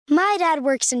My dad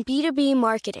works in B2B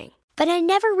marketing, but I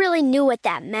never really knew what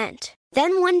that meant.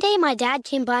 Then one day, my dad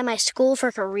came by my school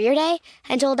for career day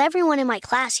and told everyone in my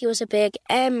class he was a big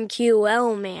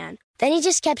MQL man. Then he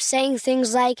just kept saying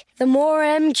things like, the more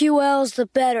MQLs, the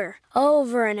better,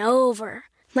 over and over.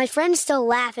 My friends still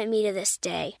laugh at me to this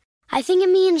day. I think it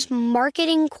means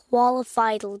marketing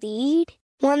qualified lead.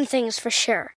 One thing's for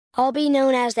sure. I'll be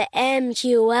known as the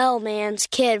MQL man's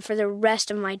kid for the rest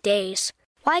of my days.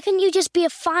 Why couldn't you just be a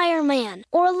fireman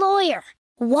or a lawyer?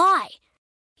 Why?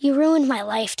 You ruined my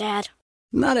life, Dad.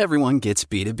 Not everyone gets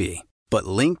B2B, but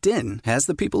LinkedIn has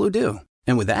the people who do.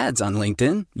 And with ads on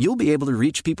LinkedIn, you'll be able to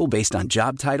reach people based on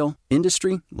job title,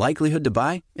 industry, likelihood to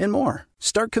buy, and more.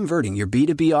 Start converting your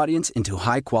B2B audience into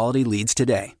high-quality leads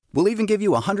today. We'll even give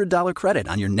you a $100 credit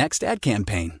on your next ad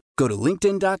campaign. Go to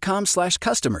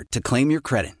linkedin.com/customer to claim your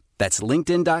credit. That's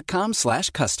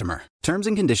linkedin.com/customer. Terms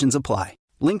and conditions apply.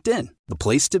 LinkedIn, the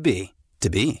place to be, to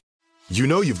be. You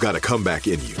know you've got a comeback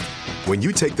in you. When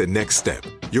you take the next step,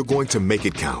 you're going to make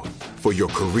it count. For your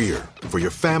career, for your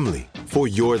family, for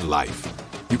your life.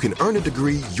 You can earn a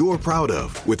degree you're proud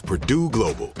of with Purdue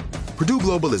Global. Purdue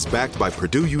Global is backed by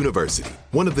Purdue University,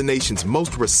 one of the nation's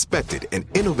most respected and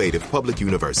innovative public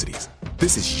universities.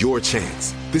 This is your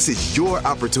chance. This is your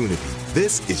opportunity.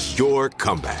 This is your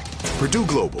comeback. Purdue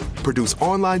Global, Purdue's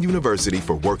online university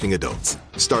for working adults.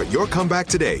 Start your comeback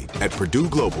today at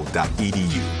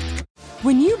purdueglobal.edu.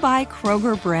 When you buy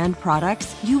Kroger brand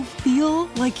products, you feel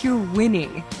like you're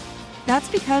winning. That's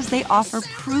because they offer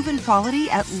proven quality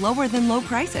at lower than low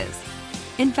prices.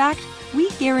 In fact, we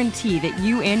guarantee that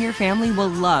you and your family will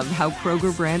love how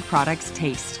Kroger brand products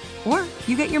taste, or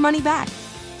you get your money back.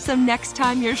 So next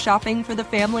time you're shopping for the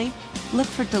family, look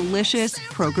for delicious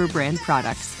Kroger brand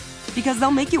products, because they'll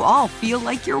make you all feel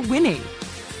like you're winning.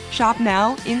 Shop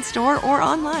now, in-store, or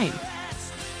online.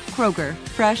 Kroger,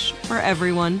 fresh for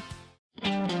everyone.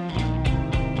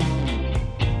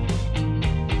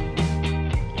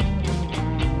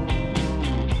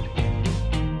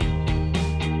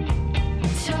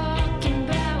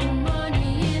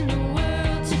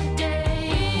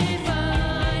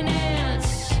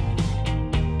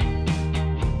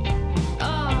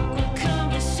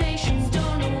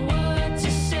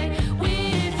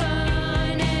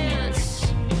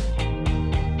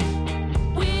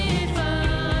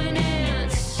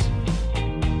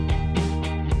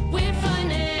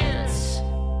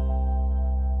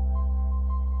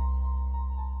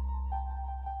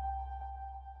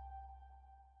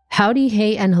 Howdy,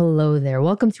 hey, and hello there.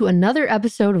 Welcome to another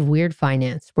episode of Weird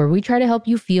Finance, where we try to help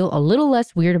you feel a little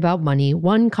less weird about money,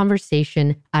 one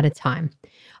conversation at a time.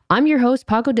 I'm your host,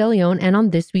 Paco De Leon, and on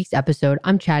this week's episode,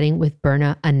 I'm chatting with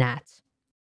Berna Anat.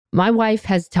 My wife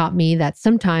has taught me that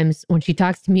sometimes when she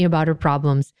talks to me about her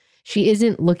problems, she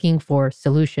isn't looking for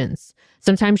solutions.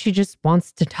 Sometimes she just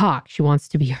wants to talk. She wants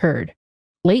to be heard.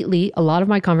 Lately, a lot of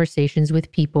my conversations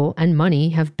with people and money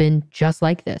have been just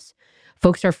like this.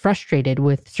 Folks are frustrated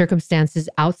with circumstances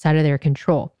outside of their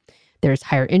control. There's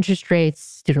higher interest rates,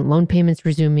 student loan payments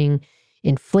resuming,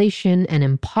 inflation, an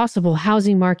impossible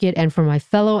housing market, and for my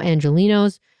fellow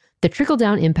Angelinos, the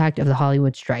trickle-down impact of the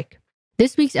Hollywood strike.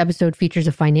 This week's episode features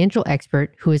a financial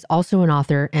expert who is also an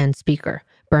author and speaker,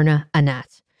 Berna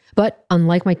Anat. But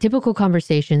unlike my typical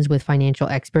conversations with financial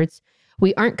experts,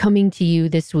 we aren't coming to you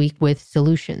this week with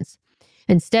solutions.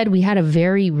 Instead, we had a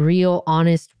very real,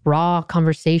 honest, raw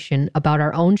conversation about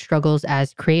our own struggles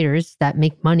as creators that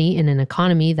make money in an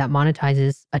economy that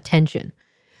monetizes attention.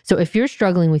 So if you're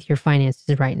struggling with your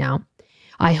finances right now,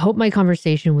 I hope my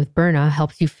conversation with Berna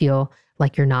helps you feel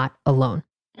like you're not alone.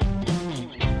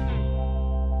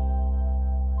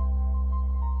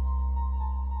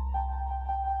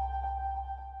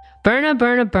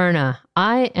 Berna,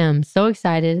 I am so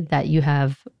excited that you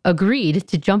have agreed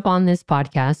to jump on this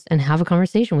podcast and have a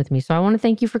conversation with me. So I want to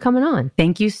thank you for coming on.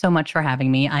 Thank you so much for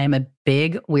having me. I am a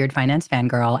big Weird Finance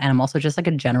fangirl, and I'm also just like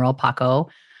a general Paco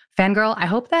fangirl. I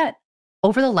hope that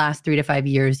over the last 3 to 5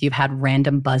 years, you've had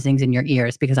random buzzings in your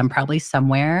ears because I'm probably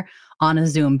somewhere on a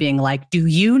Zoom being like, do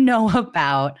you know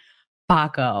about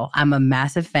Paco? I'm a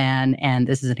massive fan, and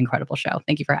this is an incredible show.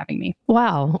 Thank you for having me.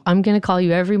 Wow. I'm going to call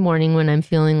you every morning when I'm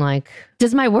feeling like,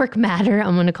 does my work matter?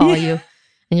 I'm going to call you,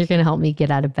 and you're going to help me get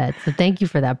out of bed. So thank you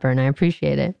for that, Berna. I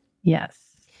appreciate it. Yes.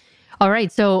 All right.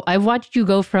 So I've watched you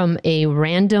go from a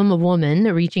random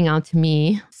woman reaching out to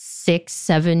me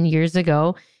 6-7 years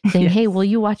ago saying, yes, hey, will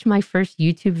you watch my first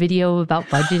YouTube video about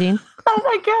budgeting? Oh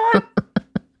my God.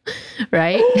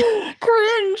 Right?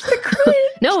 Cringe, the cringe.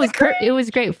 No, it was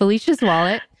great. Felicia's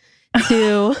Wallet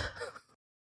to...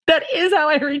 That is how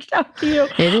I reached out to you.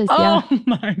 It is, yeah. Oh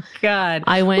my God.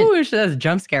 I went... Ooh, that was a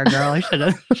jump scare, girl. You should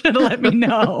have let me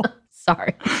know.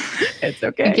 Sorry. It's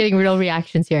okay. I'm getting real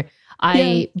reactions here.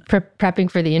 Prepping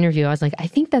for the interview, I was like, I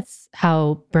think that's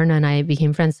how Berna and I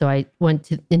became friends. So I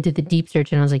went into the deep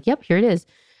search and I was like, yep, here it is.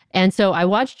 And so I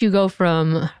watched you go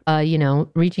from,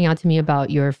 reaching out to me about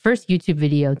your first YouTube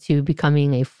video to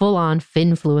becoming a full-on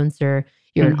finfluencer.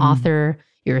 You're an author,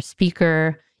 you're a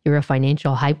speaker, you're a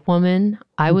financial hype woman.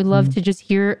 I would love to just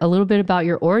hear a little bit about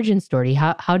your origin story.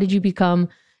 How did you become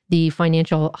the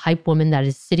financial hype woman that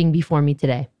is sitting before me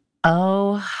today?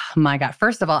 Oh my God.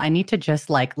 First of all, I need to just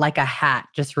like a hat,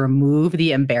 just remove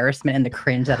the embarrassment and the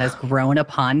cringe that has grown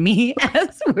upon me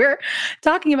as we're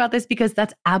talking about this, because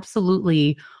that's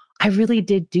absolutely, I really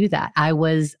did do that.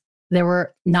 There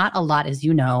were not a lot, as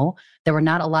you know, there were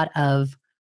not a lot of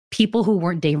people who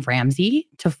weren't Dave Ramsey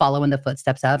to follow in the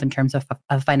footsteps of in terms of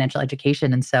financial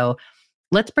education. And so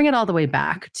let's bring it all the way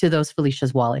back to those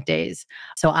Felicia's Wallet days.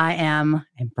 So I'm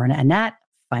Berna Anat,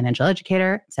 financial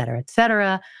educator, et cetera, et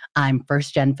cetera. I'm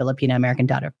first-gen Filipino-American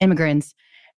daughter of immigrants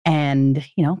and,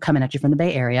 coming at you from the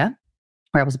Bay Area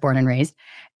where I was born and raised.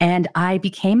 And I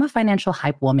became a financial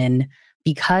hype woman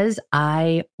because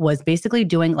I was basically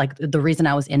doing like the reason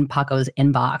I was in Paco's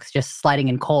inbox, just sliding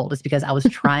in cold, is because I was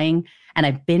trying and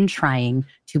I've been trying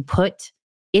to put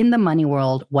in the money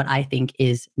world what I think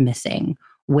is missing,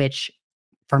 which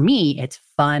for me, it's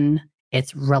fun,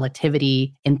 it's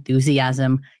relativity,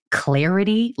 enthusiasm,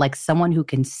 clarity, like someone who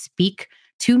can speak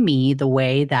to me the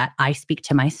way that I speak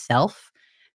to myself,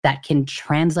 that can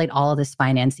translate all of this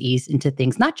finance ease into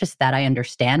things, not just that I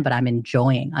understand, but I'm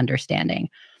enjoying understanding.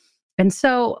 And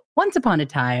so once upon a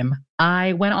time,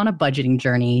 I went on a budgeting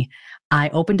journey. I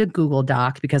opened a Google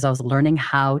Doc because I was learning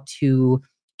how to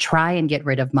try and get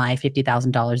rid of my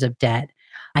 $50,000 of debt.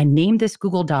 I named this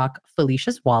Google Doc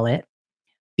Felicia's Wallet.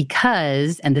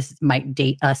 Because, and this might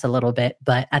date us a little bit,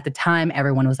 but at the time,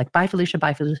 everyone was like, bye, Felicia,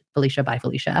 bye, Felicia, bye,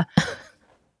 Felicia.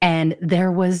 And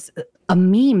there was a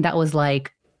meme that was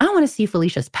like, I want to see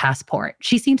Felicia's passport.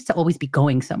 She seems to always be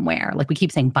going somewhere. Like we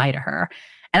keep saying bye to her.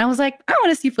 And I was like, I want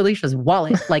to see Felicia's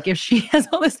wallet. Like if she has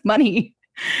all this money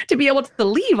to be able to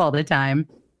leave all the time.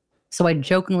 So I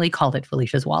jokingly called it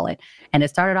Felicia's Wallet. And it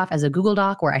started off as a Google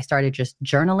Doc where I started just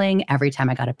journaling every time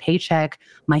I got a paycheck,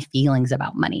 my feelings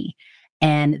about money.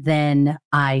 And then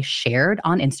I shared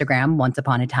on Instagram once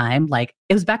upon a time, like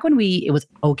it was back when it was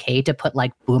okay to put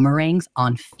like boomerangs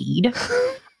on feed.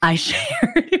 I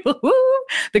shared,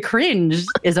 the cringe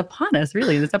is upon us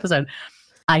really in this episode.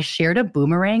 I shared a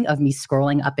boomerang of me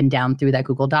scrolling up and down through that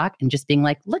Google Doc and just being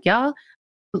like, look, y'all,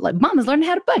 like mom is learning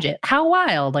how to budget. How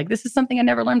wild. Like this is something I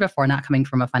never learned before, not coming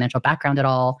from a financial background at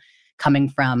all. Coming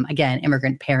from, again,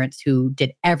 immigrant parents who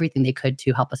did everything they could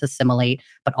to help us assimilate,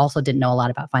 but also didn't know a lot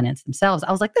about finance themselves.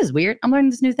 I was like, this is weird. I'm learning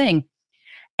this new thing.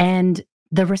 And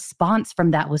the response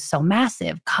from that was so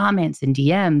massive, comments and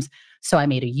DMs. So I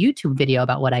made a YouTube video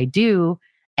about what I do.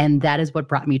 And that is what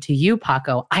brought me to you,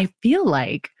 Paco. I feel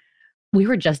like we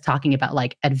were just talking about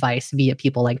like advice via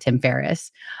people like Tim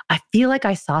Ferriss. I feel like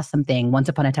I saw something once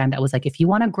upon a time that was like, if you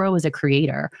want to grow as a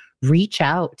creator, reach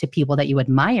out to people that you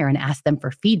admire and ask them for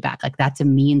feedback. Like that's a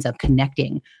means of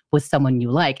connecting with someone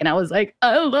you like. And I was like,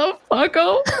 I love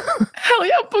Paco. Hell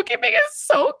yeah, bookkeeping is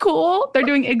so cool. They're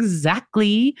doing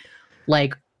exactly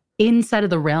like inside of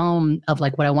the realm of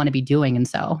like what I want to be doing. And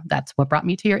so that's what brought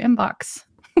me to your inbox.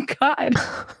 God.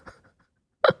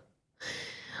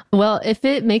 Well, if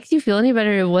it makes you feel any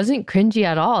better, it wasn't cringy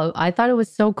at all. I thought it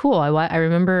was so cool. I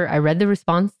remember I read the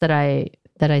response that I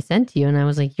sent to you and I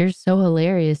was like, you're so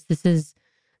hilarious.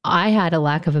 I had a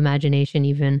lack of imagination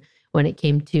even when it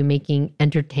came to making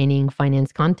entertaining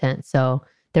finance content. So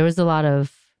there was a lot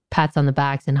of pats on the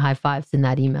backs and high fives in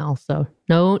that email. So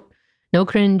no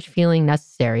cringe feeling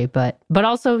necessary, but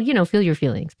also, feel your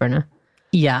feelings, Berna.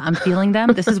 Yeah, I'm feeling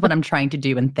them. This is what I'm trying to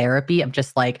do in therapy. I'm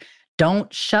just like,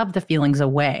 don't shove the feelings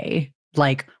away.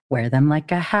 Like wear them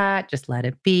like a hat, just let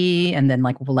it be. And then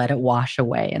like we'll let it wash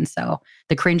away. And so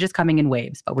the cringe is coming in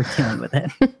waves, but we're dealing with it.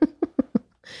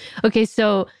 Okay,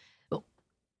 so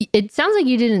it sounds like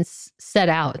you didn't set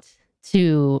out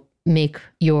to make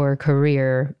your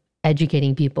career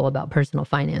educating people about personal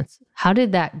finance. How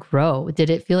did that grow? Did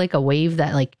it feel like a wave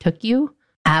that like took you?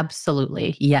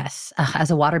 Absolutely. Yes.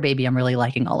 As a water baby, I'm really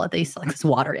liking all of these, like this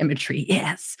water imagery.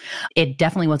 Yes. It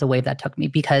definitely was a wave that took me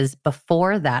because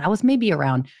before that, I was maybe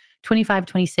around 25,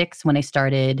 26 when I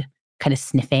started kind of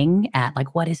sniffing at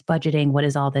like, what is budgeting? What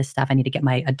is all this stuff? I need to get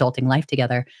my adulting life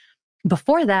together.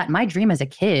 Before that, my dream as a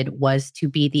kid was to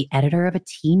be the editor of a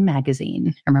teen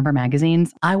magazine. Remember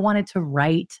magazines? I wanted to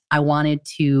write. I wanted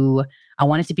to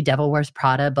be Devil Wears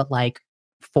Prada, but like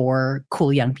for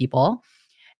cool young people.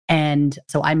 And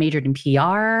so I majored in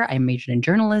PR, I majored in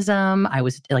journalism. I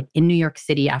was like in New York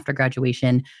City after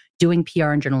graduation doing PR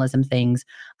and journalism things.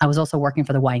 I was also working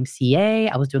for the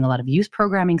YMCA. I was doing a lot of youth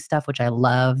programming stuff, which I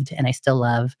loved and I still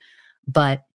love.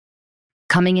 But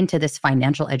coming into this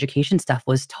financial education stuff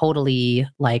was totally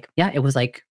like, yeah, it was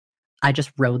like, I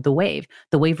just rode the wave.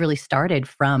 The wave really started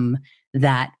from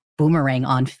that boomerang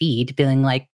on feed being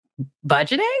like,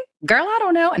 budgeting? Girl, I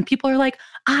don't know. And people are like,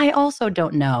 I also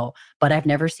don't know, but I've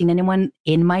never seen anyone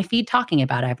in my feed talking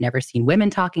about it. I've never seen women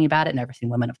talking about it, never seen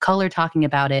women of color talking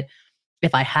about it.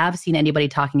 If I have seen anybody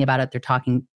talking about it, they're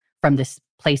talking from this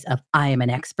place of, I am an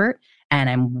expert and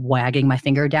I'm wagging my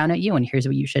finger down at you and here's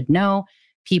what you should know.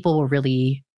 People were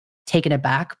really taken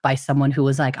aback by someone who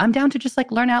was like, I'm down to just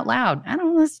like learn out loud. I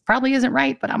don't know, this probably isn't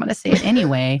right, but I'm going to say it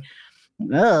anyway.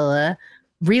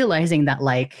 Realizing that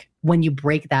like when you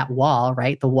break that wall,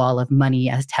 right? The wall of money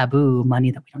as taboo, money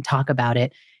that we don't talk about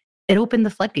it opened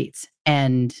the floodgates.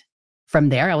 And from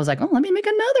there, I was like, oh, let me make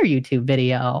another YouTube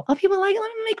video. Oh, people like it,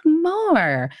 let me make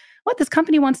more. What, this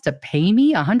company wants to pay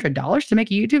me $100 to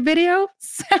make a YouTube video?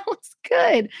 Sounds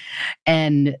good.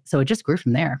 And so it just grew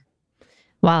from there.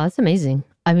 Wow, that's amazing.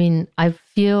 I mean, I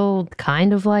feel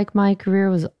kind of like my career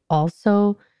was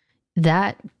also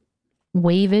that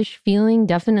wave-ish feeling.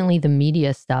 Definitely the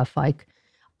media stuff. Like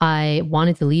I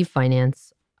wanted to leave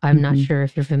finance. I'm not sure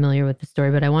if you're familiar with the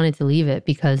story, but I wanted to leave it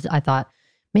because I thought,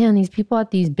 man, these people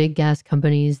at these big gas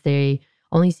companies, they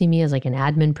only see me as like an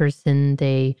admin person.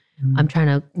 I'm trying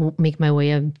to make my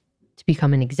way up to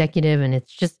become an executive. And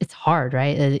it's hard,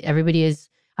 right? Everybody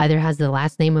either has the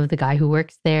last name of the guy who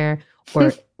works there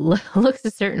or looks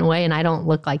a certain way. And I don't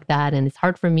look like that. And it's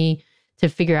hard for me to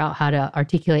figure out how to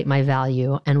articulate my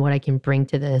value and what I can bring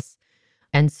to this.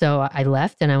 And so I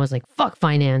left and I was like, fuck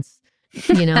finance.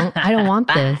 I don't want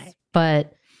this.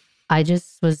 But I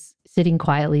just was sitting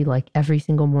quietly like every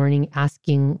single morning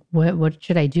asking, what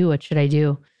should I do? What should I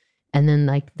do? And then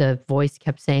like the voice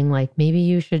kept saying like, maybe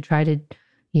you should try to,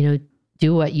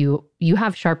 do what you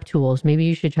have sharp tools. Maybe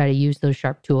you should try to use those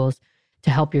sharp tools to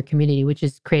help your community, which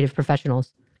is creative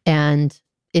professionals. And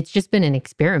it's just been an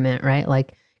experiment, right?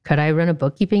 Like, could I run a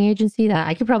bookkeeping agency? That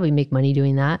I could probably make money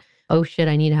doing that. Oh shit,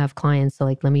 I need to have clients. So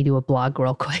like, let me do a blog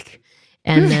real quick.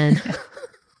 And then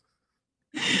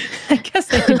I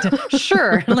guess I need to,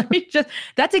 sure. I feel like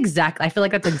that's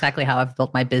exactly how I've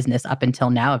built my business up until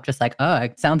now. Of just like, oh,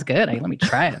 it sounds good. Let me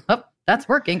try it. Oh, that's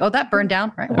working. Oh, that burned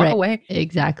down. Right. Walk away.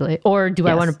 Exactly. Or do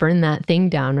I want to burn that thing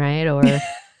down? Right. Or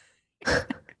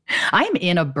I'm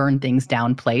in a burn things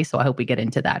down place. So I hope we get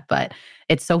into that. But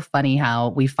it's so funny how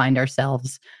we find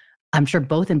ourselves, I'm sure,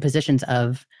 both in positions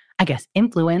of, I guess,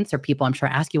 influence, or people I'm sure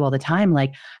ask you all the time,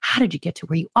 like, how did you get to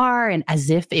where you are? And as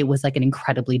if it was like an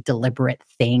incredibly deliberate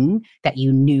thing that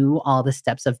you knew all the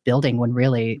steps of building, when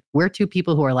really we're two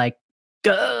people who are like,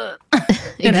 duh,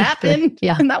 it happened.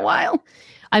 Yeah. Isn't that wild?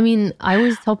 I mean, I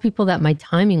always tell people that my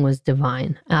timing was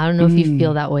divine. I don't know if you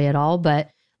feel that way at all,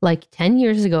 but like 10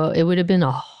 years ago, it would have been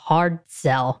a hard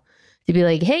sell to be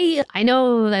like, hey, I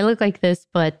know I look like this,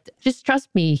 but just trust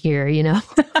me here, 100%.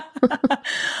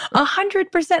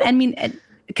 I mean,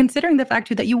 considering the fact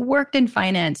too that you worked in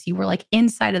finance, you were like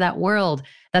inside of that world.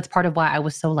 That's part of why I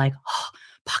was so like, oh,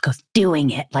 Paco's doing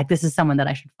it. Like, this is someone that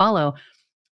I should follow.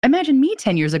 Imagine me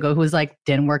 10 years ago who was like,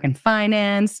 didn't work in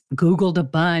finance, Googled a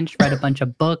bunch, read a bunch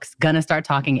of books, gonna start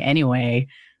talking anyway.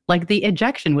 Like, the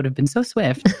ejection would have been so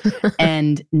swift.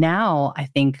 And now I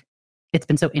think it's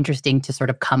been so interesting to sort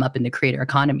of come up in the creator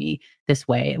economy this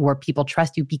way, where people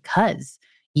trust you because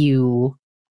you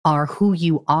are who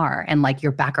you are. And like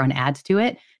your background adds to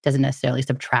it, doesn't necessarily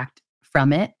subtract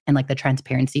from it. And like the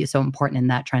transparency is so important in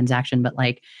that transaction. But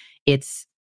like, it's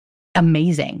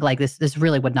amazing. Like this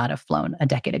really would not have flown a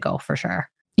decade ago for sure.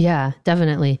 Yeah,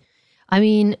 definitely. I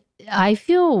mean, I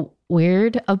feel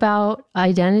weird about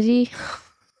identity.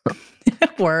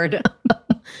 Word.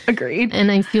 Agreed.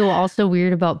 And I feel also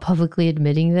weird about publicly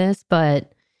admitting this,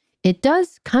 but it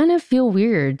does kind of feel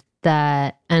weird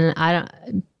that, and I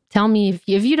don't, tell me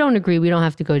if you don't agree, we don't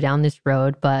have to go down this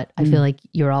road, but I feel like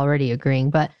you're already agreeing,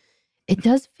 but it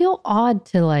does feel odd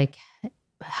to like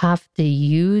have to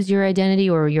use your identity,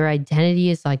 or your identity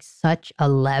is like such a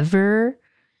lever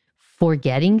for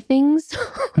getting things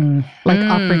like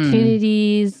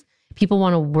opportunities. People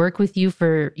want to work with you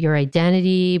for your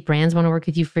identity. Brands want to work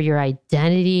with you for your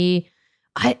identity.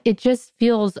 It just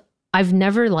feels, I've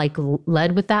never like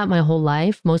led with that my whole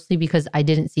life, mostly because I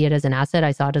didn't see it as an asset.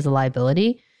 I saw it as a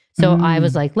liability. So I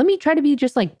was like, let me try to be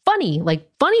just like funny. Like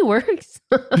funny works.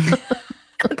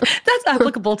 That's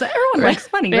applicable to everyone. Likes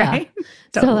funny, right?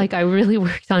 Totally. So like I really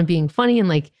worked on being funny and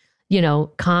like,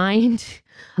 kind.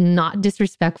 not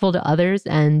disrespectful to others.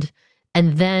 And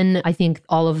then I think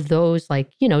all of those,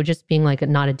 like, just being like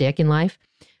not a dick in life,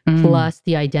 plus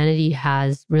the identity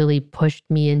has really pushed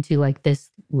me into like this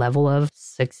level of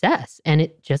success. And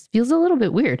it just feels a little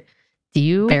bit weird. Do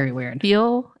you Very weird.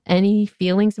 feel any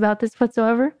feelings about this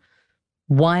whatsoever?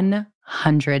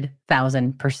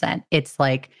 100,000%. It's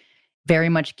like very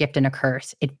much gift and a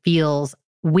curse. It feels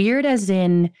weird as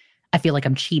in, I feel like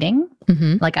I'm cheating.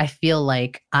 Like I feel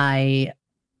like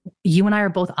you and I are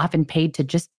both often paid to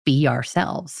just be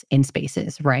ourselves in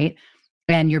spaces, right?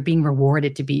 And you're being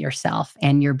rewarded to be yourself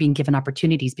and you're being given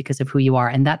opportunities because of who you are.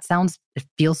 And it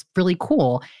feels really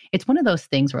cool. It's one of those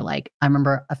things where, like, I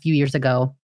remember a few years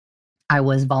ago, I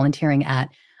was volunteering at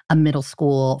a middle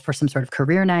school for some sort of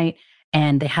career night.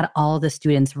 And they had all the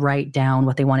students write down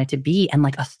what they wanted to be. And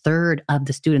like a third of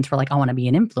the students were like, I want to be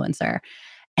an influencer.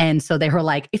 And so they were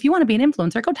like, if you want to be an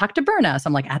influencer, go talk to Berna. So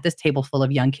I'm like at this table full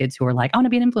of young kids who are like, I want to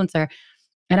be an influencer.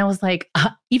 And I was like,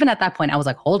 even at that point, I was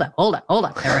like, hold up. They were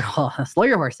like, slow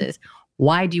your horses.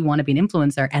 Why do you want to be an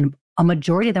influencer? And a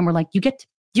majority of them were like,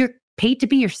 you're paid to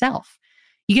be yourself.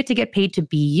 You get paid to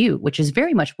be you, which is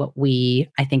very much what we,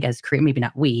 I think as creators, maybe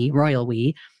not we, royal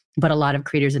we, but a lot of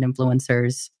creators and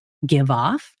influencers give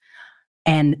off.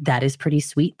 And that is pretty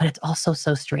sweet. But it's also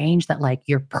so strange that like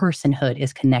your personhood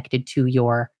is connected to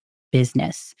your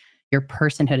business. Your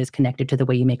personhood is connected to the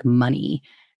way you make money.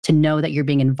 To know that you're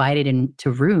being invited into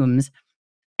rooms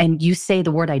and you say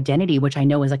the word identity, which I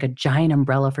know is like a giant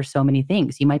umbrella for so many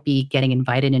things. You might be getting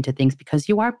invited into things because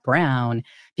you are brown,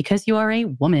 because you are a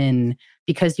woman,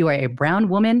 because you are a brown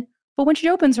woman. But when she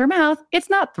opens her mouth,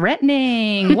 it's not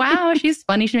threatening. Wow, she's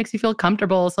funny. She makes you feel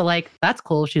comfortable. So like, that's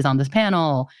cool. She's on this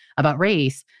panel about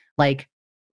race. Like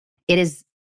it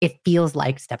feels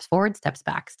like steps forward, steps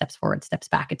back, steps forward, steps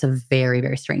back. It's a very,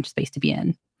 very strange space to be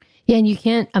in. Yeah,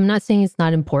 and I'm not saying it's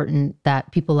not important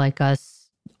that people like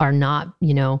us are not,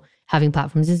 having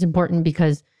platforms. It's important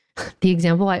because the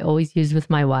example I always use with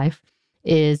my wife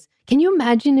is, can you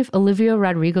imagine if Olivia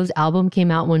Rodrigo's album came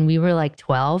out when we were like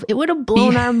 12? It would have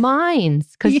blown our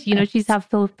minds because, she's half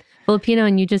Filipino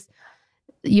and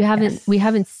we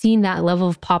haven't seen that level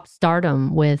of pop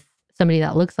stardom with somebody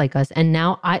that looks like us. And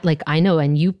now I know,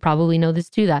 and you probably know this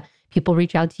too, that people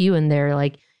reach out to you and they're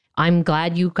like, I'm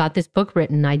glad you got this book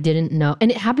written. I didn't know. And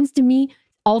it happens to me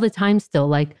all the time still.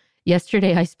 Like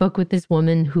yesterday, I spoke with this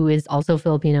woman who is also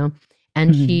Filipino,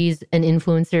 and she's an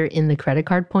influencer in the credit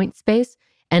card point space.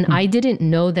 And I didn't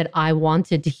know that I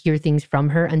wanted to hear things from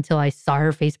her until I saw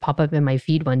her face pop up in my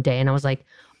feed one day. And I was like,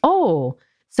 oh,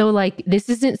 so like, this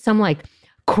isn't some like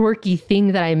quirky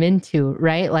thing that I'm into,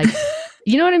 right? Like,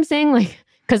 you know what I'm saying? Like,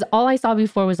 because all I saw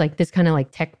before was like this kind of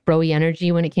like tech bro-y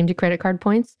energy when it came to credit card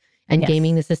points and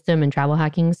gaming the system and travel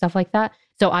hacking and stuff like that.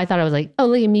 So I thought I was like, oh,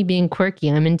 look at me being quirky.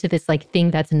 I'm into this like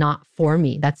thing that's not for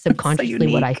me. That's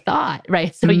subconsciously what I thought,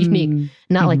 right? So unique,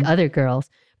 not like other girls.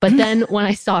 But then when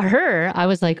I saw her, I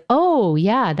was like, oh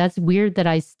yeah, that's weird that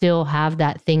I still have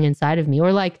that thing inside of me.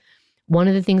 Or like one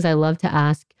of the things I love to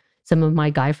ask some of my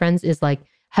guy friends is like,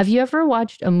 have you ever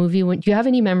watched a movie? Do you have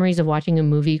any memories of watching a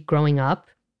movie growing up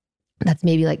that's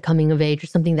maybe like coming of age or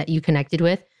something that you connected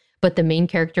with, but the main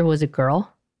character was a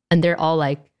girl? And they're all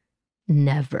like,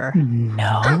 never.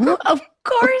 No, of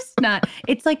course not.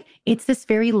 It's like, it's this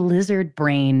very lizard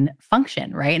brain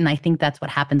function, right? And I think that's what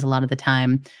happens a lot of the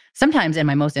time. Sometimes in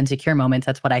my most insecure moments,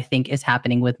 that's what I think is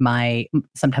happening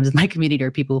sometimes with my community or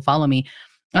people who follow me.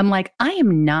 I'm like, I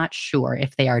am not sure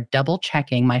if they are double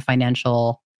checking my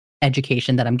financial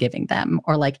education that I'm giving them,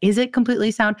 or like, is it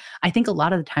completely sound? I think a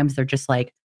lot of the times they're just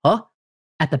like, oh,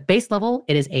 at the base level,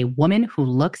 it is a woman who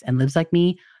looks and lives like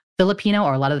me, Filipino,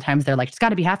 or a lot of the times they're like, she's got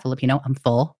to be half Filipino. I'm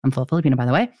full Filipino, by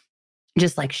the way.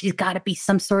 Just like, she's got to be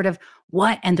some sort of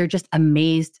what? And they're just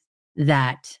amazed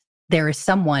that there is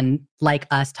someone like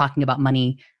us talking about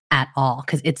money at all.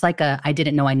 Cause it's like I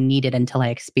didn't know I needed until I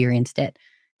experienced it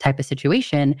type of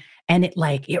situation. And it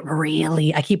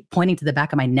really, I keep pointing to the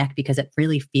back of my neck because it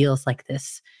really feels like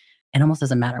this. It almost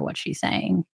doesn't matter what she's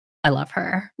saying. I love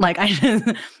her.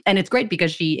 And it's great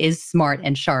because she is smart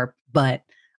and sharp, but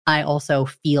I also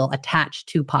feel attached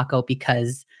to Paco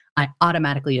because I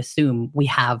automatically assume we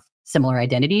have similar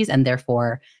identities and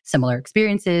therefore similar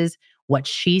experiences. What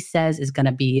she says is going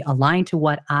to be aligned to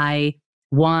what I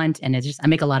want. And it's just, I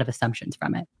make a lot of assumptions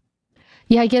from it.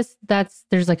 Yeah, I guess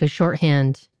there's like a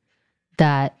shorthand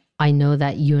that I know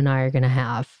that you and I are going to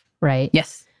have, right?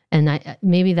 Yes. And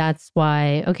maybe that's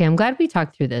why, okay, I'm glad we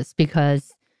talked through this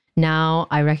because now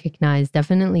I recognize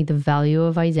definitely the value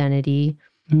of identity,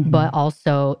 but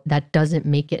also that doesn't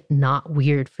make it not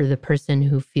weird for the person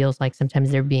who feels like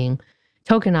sometimes they're being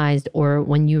tokenized, or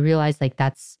when you realize like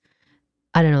that's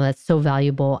I don't know, that's so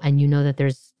valuable. And you know that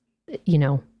there's, you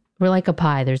know, we're like a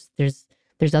pie.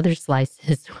 There's other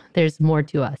slices. There's more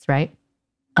to us, right?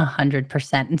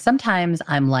 100%. And sometimes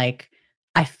I'm like,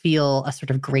 I feel a sort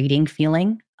of grating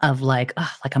feeling of like, ugh,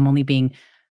 like I'm only being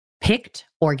picked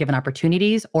or given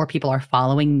opportunities, or people are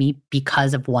following me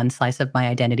because of one slice of my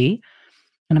identity.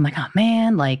 And I'm like, oh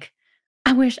man, like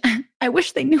I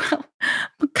wish they knew how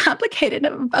complicated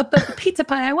of a pizza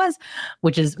pie I was,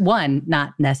 which is one,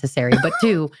 not necessary, but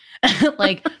two,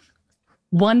 like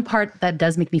one part that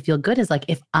does make me feel good is like,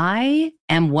 if I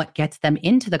am what gets them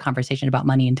into the conversation about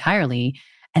money entirely,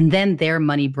 and then their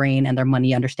money brain and their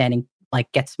money understanding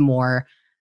like gets more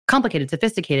complicated,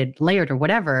 sophisticated, layered, or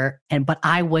whatever, but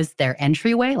I was their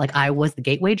entryway, like I was the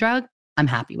gateway drug, I'm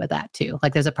happy with that too.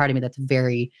 Like there's a part of me that's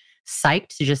very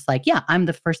psyched to just like, yeah, I'm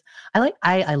the first.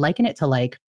 I liken it to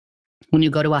like when you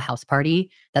go to a house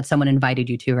party that someone invited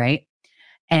you to, right?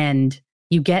 And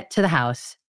you get to the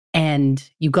house and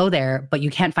you go there, but you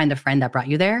can't find the friend that brought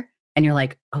you there. And you're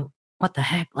like, oh, what the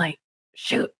heck? Like,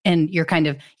 shoot. And you're kind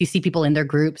of, you see people in their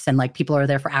groups and like people are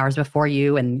there for hours before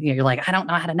you. And you're like, I don't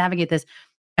know how to navigate this.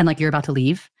 And like, you're about to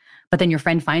leave. But then your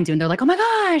friend finds you and they're like, oh my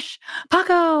gosh,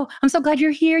 Paco, I'm so glad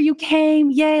you're here. You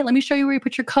came. Yay. Let me show you where you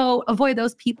put your coat. Avoid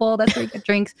those people. That's where you get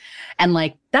drinks. And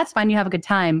like, that's fine. You have a good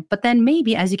time. But then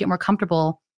maybe as you get more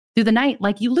comfortable through the night,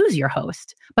 like you lose your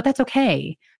host. But that's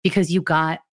okay because you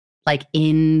got like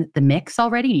in the mix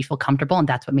already and you feel comfortable and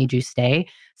that's what made you stay.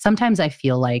 Sometimes I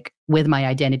feel like with my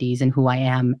identities and who I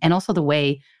am and also the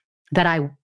way that I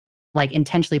like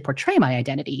intentionally portray my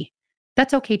identity,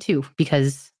 that's okay too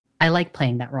because I like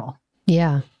playing that role.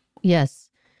 Yeah. Yes.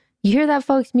 You hear that,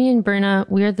 folks? Me and Berna,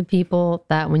 we're the people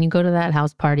that when you go to that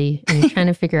house party and you're trying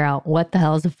to figure out what the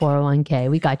hell is a 401k,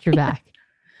 we got your back.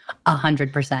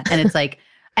 100%. And it's like,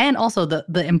 and also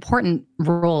the important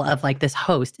role of like this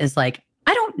host is like,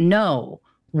 I don't know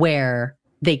where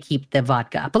they keep the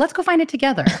vodka, but let's go find it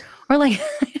together. Or like,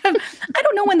 I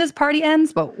don't know when this party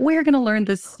ends, but we're going to learn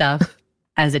this stuff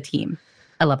as a team.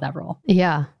 I love that role.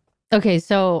 Yeah. Okay.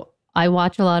 So I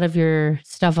watch a lot of your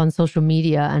stuff on social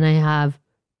media and I have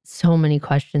so many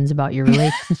questions about your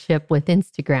relationship with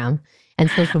Instagram and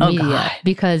social media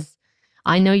because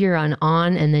I know you're on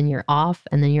and then you're off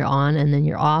and then you're on and then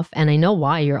you're off. And I know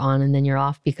why you're on and then you're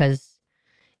off because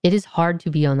it is hard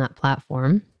to be on that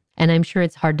platform. And I'm sure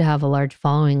it's hard to have a large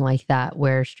following like that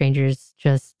where strangers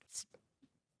just,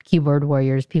 keyboard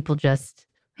warriors, people just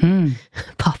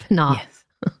popping off. Yes.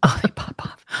 Oh, they pop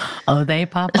off. Oh, they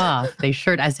pop off. They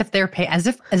sure, as if they're paid, as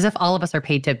if all of us are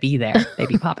paid to be there. They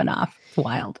be popping off. It's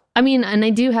wild. I mean, and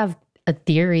I do have a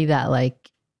theory that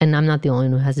like, and I'm not the only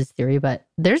one who has this theory, but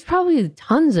there's probably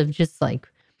tons of just like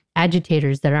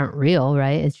agitators that aren't real,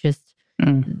 right? It's just,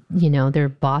 you know, they're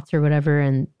bots or whatever.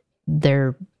 And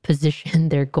their position,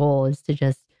 their goal is to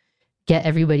just get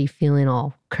everybody feeling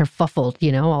all kerfuffled,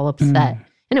 you know, all upset.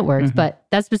 And it works, but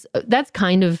that's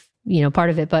kind of, you know, part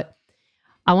of it. But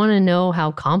I want to know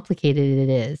how complicated it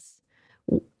is,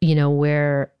 you know,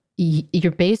 where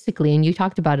you're basically, and you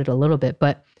talked about it a little bit,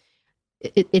 but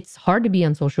it's hard to be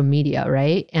on social media,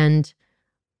 right? And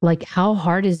like, how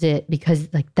hard is it? Because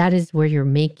like, that is where you're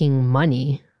making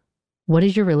money. What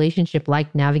is your relationship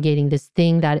like navigating this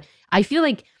thing that I feel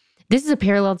like this is a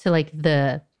parallel to like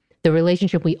the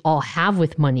relationship we all have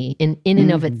with money in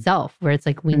and of itself, where it's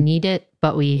like, we need it,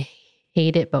 but we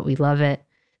hate it, but we love it.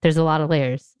 There's a lot of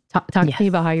layers. Talk to me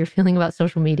about how you're feeling about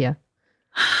social media.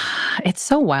 It's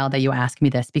so wild that you ask me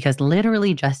this because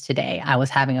literally just today I was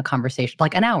having a conversation,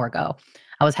 like an hour ago,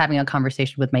 I was having a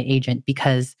conversation with my agent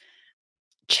because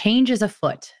change is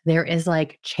afoot. There is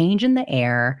like change in the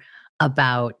air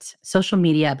about social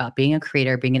media, about being a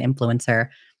creator, being an influencer.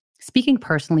 Speaking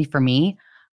personally for me,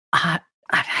 I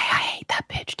hate that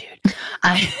bitch, dude.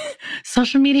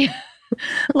 Social media,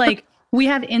 like, we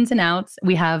have ins and outs.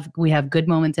 We have good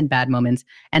moments and bad moments.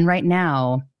 And right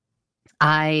now,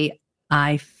 I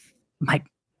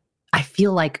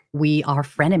feel like we are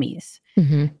frenemies.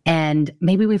 And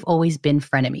maybe we've always been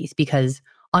frenemies because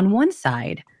on one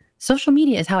side, social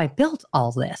media is how I built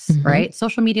all this, right?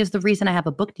 Social media is the reason I have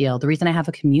a book deal, the reason I have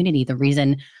a community, the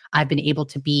reason I've been able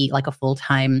to be like a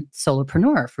full-time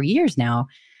solopreneur for years now.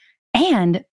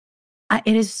 And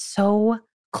it is so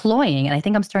cloying. And I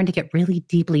think I'm starting to get really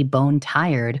deeply bone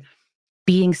tired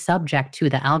being subject to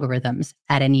the algorithms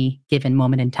at any given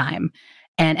moment in time.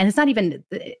 And it's not even,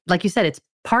 like you said, it's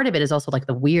part of it is also like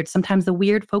sometimes the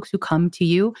weird folks who come to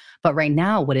you. But right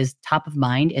now, what is top of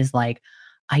mind is like,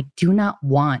 I don't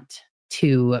want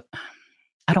to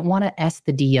S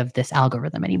the D of this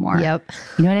algorithm anymore. Yep.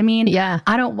 You know what I mean? Yeah.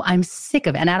 I'm sick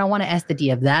of it. And I don't want to S the D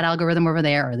of that algorithm over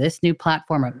there or this new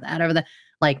platform or that over there.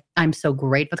 Like, I'm so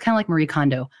grateful. It's kind of like Marie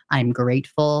Kondo. I'm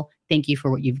grateful. Thank you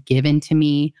for what you've given to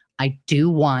me. I do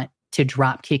want to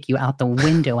drop kick you out the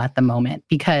window at the moment,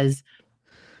 because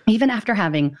even after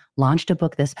having launched a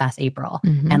book this past April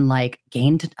and like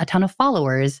gained a ton of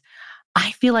followers,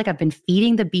 I feel like I've been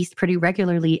feeding the beast pretty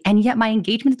regularly. And yet my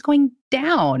engagement is going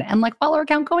down and like follower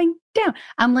count going down.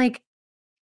 I'm like,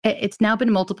 it's now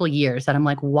been multiple years that I'm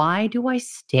like, why do I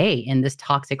stay in this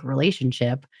toxic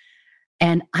relationship?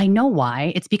 And I know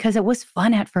why. It's because it was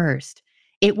fun at first.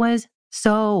 It was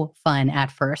so fun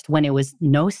at first when it was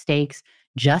no stakes,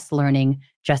 just learning,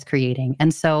 just creating.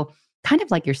 And so kind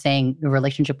of like you're saying, the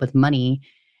relationship with money,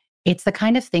 it's the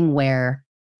kind of thing where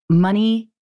money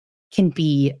can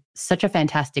be such a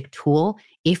fantastic tool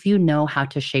if you know how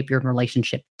to shape your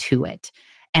relationship to it.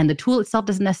 And the tool itself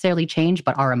doesn't necessarily change,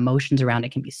 but our emotions around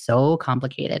it can be so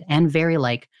complicated and very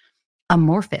like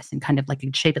amorphous and kind of like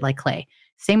you shape it like clay.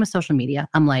 Same with social media.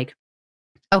 I'm like,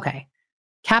 okay,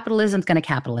 capitalism's going to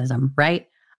capitalism, right?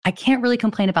 I can't really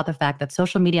complain about the fact that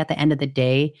social media at the end of the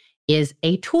day is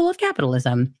a tool of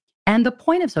capitalism. And the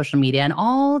point of social media and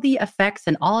all the effects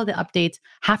and all of the updates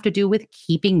have to do with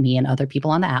keeping me and other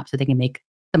people on the app so they can make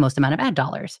the most amount of ad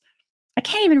dollars. I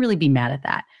can't even really be mad at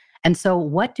that. And so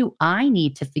what do I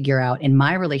need to figure out in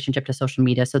my relationship to social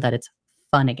media so that it's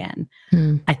fun again?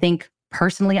 I think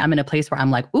personally, I'm in a place where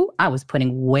I'm like, ooh, I was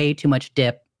putting way too much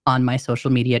dip on my social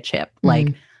media chip. Like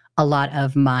a lot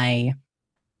of my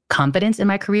confidence in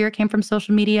my career came from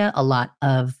social media. A lot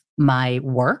of my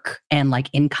work and like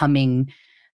incoming,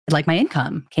 like my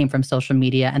income came from social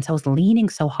media. And so I was leaning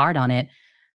so hard on it.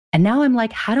 And now I'm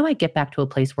like, how do I get back to a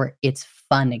place where it's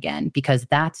fun again? Because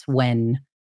that's when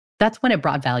it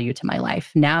brought value to my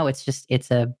life. Now it's just,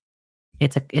 it's a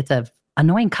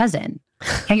annoying cousin.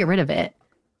 Can't get rid of it,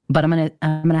 but I'm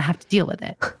gonna have to deal with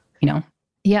it, you know?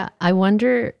 Yeah. I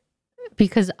wonder,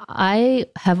 because I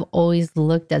have always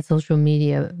looked at social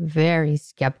media very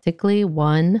skeptically.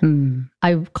 One,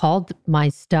 I called my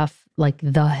stuff like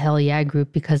the hell yeah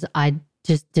group because I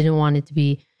just didn't want it to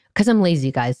be, because I'm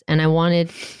lazy, guys. And I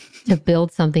wanted to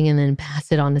build something and then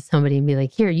pass it on to somebody and be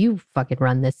like, here, you fucking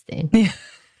run this thing. Yeah,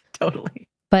 totally.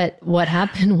 But what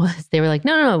happened was they were like,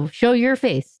 no, show your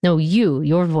face. No,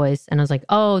 your voice. And I was like,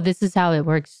 oh, this is how it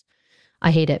works.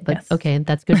 I hate it, but yes. Okay,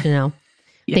 that's good to know.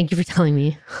 Yeah. Thank you for telling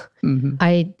me.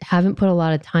 I haven't put a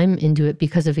lot of time into it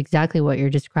because of exactly what you're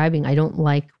describing. I don't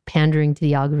like pandering to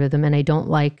the algorithm, and I don't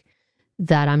like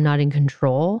that I'm not in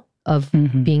control of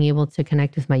being able to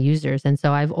connect with my users. And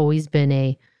so I've always been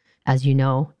a, as you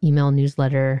know, email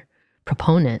newsletter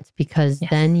proponent, because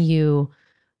then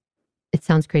it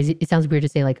sounds crazy. It sounds weird to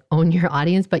say like own your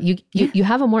audience, but you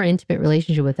have a more intimate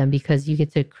relationship with them because you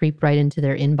get to creep right into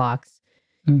their inbox.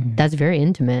 That's very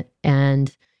intimate.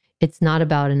 And it's not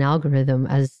about an algorithm,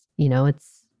 as you know,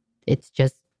 it's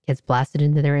just gets blasted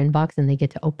into their inbox and they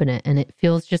get to open it. And it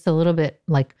feels just a little bit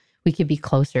like we could be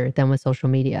closer than with social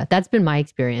media. That's been my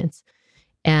experience.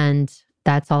 And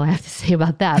that's all I have to say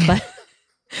about that.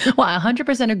 But well,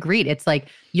 100% agreed. It's like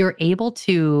you're able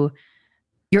to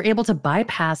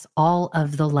bypass all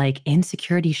of the like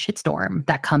insecurity shitstorm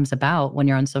that comes about when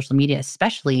you're on social media,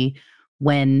 especially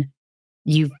when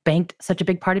you've banked such a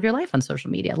big part of your life on social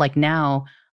media. Like now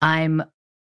I'm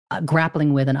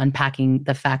grappling with and unpacking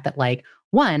the fact that like,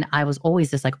 one, I was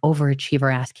always this like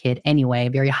overachiever ass kid anyway,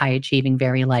 very high achieving,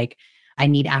 very like, I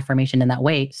need affirmation in that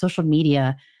way. Social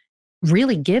media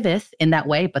really giveth in that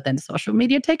way, but then social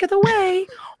media taketh away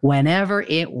whenever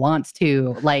it wants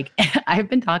to. Like I've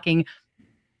been talking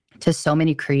to so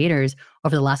many creators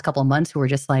over the last couple of months who were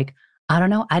just like, I don't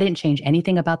know, I didn't change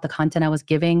anything about the content I was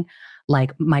giving.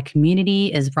 Like my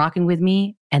community is rocking with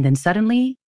me. And then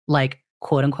suddenly, like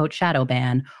quote unquote shadow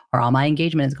ban, or all my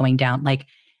engagement is going down. Like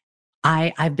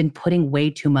I've been putting way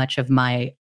too much of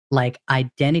my like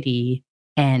identity,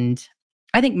 and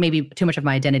I think maybe too much of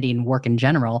my identity in work in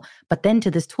general, but then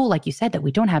to this tool, like you said, that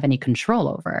we don't have any control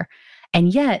over.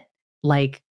 And yet,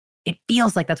 like, it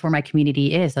feels like that's where my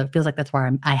community is. So it feels like that's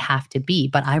where I have to be.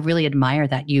 But I really admire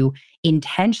that you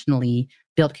intentionally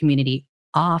built community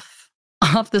off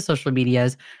the social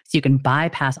medias so you can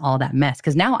bypass all that mess.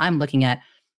 Because now I'm looking at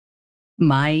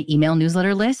my email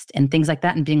newsletter list and things like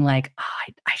that and being like,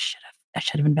 oh, I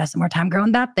should have invested more time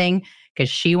growing that thing, because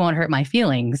she won't hurt my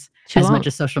feelings much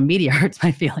as social media hurts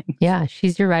my feelings. Yeah,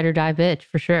 she's your ride or die bitch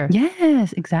for sure.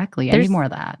 Yes, exactly. I need more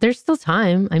of that. There's still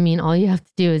time. I mean, all you have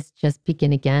to do is just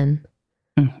begin again.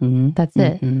 That's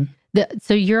it.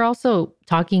 So you're also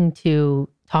talking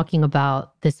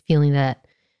about this feeling that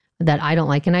I don't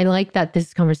like. And I like that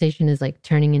this conversation is like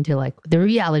turning into like the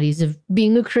realities of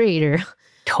being a creator.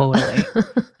 Totally.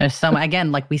 There's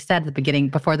again, like we said at the beginning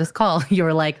before this call, you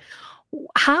were like,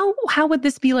 how would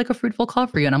this be like a fruitful call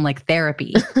for you? And I'm like,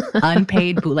 therapy,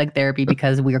 unpaid bootleg therapy,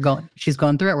 because she's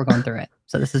going through it. We're going through it.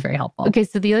 So this is very helpful. Okay.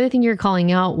 So the other thing you're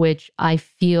calling out, which I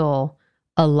feel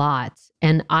a lot,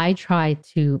 and I try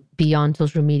to be on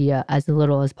social media as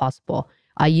little as possible.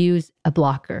 I use a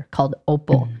blocker called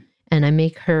Opal, and I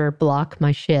make her block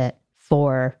my shit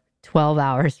for 12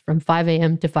 hours from 5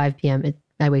 a.m. to 5 p.m.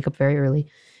 I wake up very early,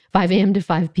 5 a.m. to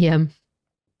 5 p.m.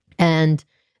 And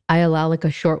I allow like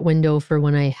a short window for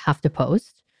when I have to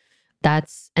post.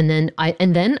 And then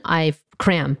I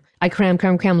cram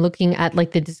looking at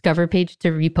like the Discover page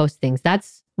to repost things.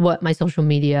 That's what my social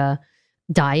media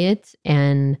diet,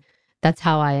 and that's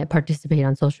how I participate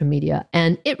on social media.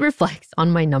 And it reflects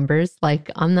on my numbers.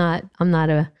 Like I'm not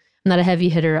a heavy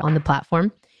hitter on the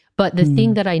platform. But the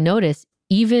thing that I noticed,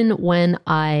 even when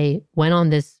I went on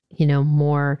this,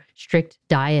 more strict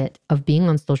diet of being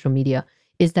on social media,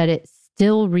 is that it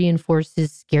still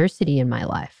reinforces scarcity in my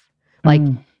life. Like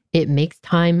it makes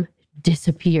time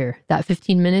disappear. That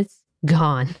 15 minutes,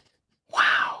 gone.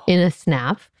 Wow. In a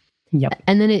snap. Yep.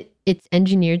 And then it's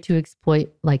engineered to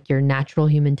exploit like your natural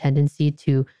human tendency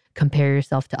to compare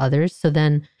yourself to others. So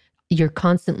then you're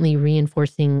constantly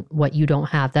reinforcing what you don't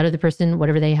have. That other person,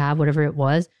 whatever they have, whatever it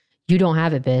was, you don't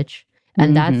have it, bitch.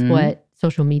 And that's what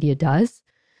social media does.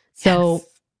 So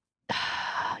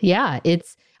yeah,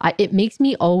 it makes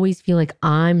me always feel like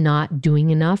I'm not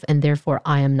doing enough and therefore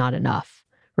I am not enough,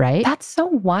 right? That's so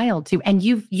wild too. And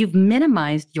you've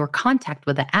minimized your contact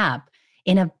with the app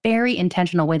in a very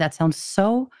intentional way that sounds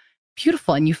so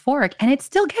beautiful and euphoric, and it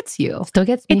still gets you. Still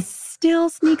gets me. It still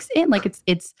sneaks in. Like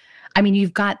I mean,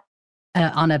 you've got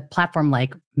on a platform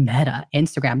like Meta,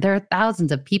 Instagram, there are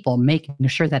thousands of people making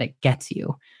sure that it gets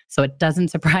you. So it doesn't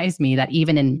surprise me that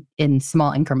even in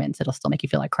small increments, it'll still make you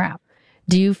feel like crap.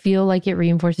 Do you feel like it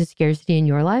reinforces scarcity in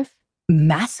your life?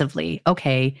 Massively.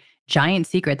 Okay. Giant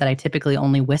secret that I typically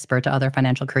only whisper to other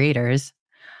financial creators.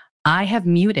 I have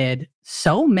muted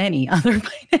so many other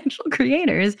financial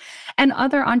creators and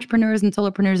other entrepreneurs and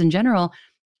solopreneurs in general,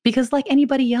 because like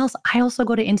anybody else, I also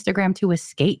go to Instagram to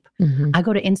escape. I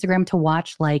go to Instagram to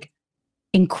watch like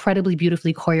incredibly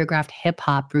beautifully choreographed hip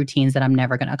hop routines that I'm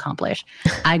never going to accomplish.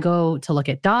 I go to look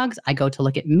at dogs. I go to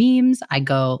look at memes. I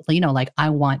go, like I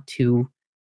want the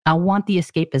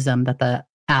escapism that the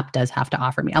app does have to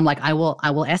offer me. I'm like, I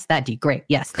will S that D. Great.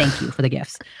 Yes. Thank you for the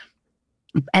gifts.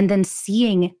 And then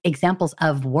seeing examples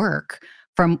of work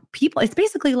from people, it's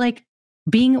basically like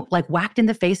being like whacked in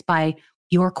the face by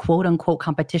your quote unquote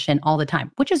competition all the time,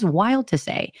 which is wild to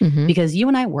say because you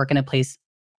and I work in a place,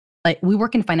 like we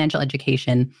work in financial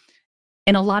education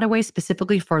in a lot of ways,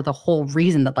 specifically for the whole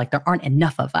reason that like there aren't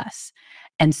enough of us.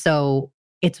 And so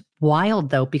it's wild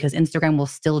though, because Instagram will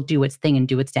still do its thing and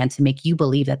do its dance to make you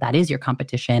believe that that is your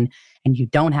competition and you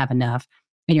don't have enough.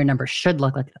 And your numbers should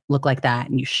look like that,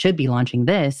 and you should be launching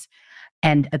this.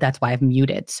 And that's why I've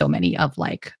muted so many of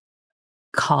like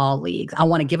colleagues. I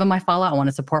want to give them my follow. I want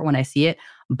to support when I see it.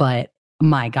 But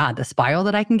my God, the spiral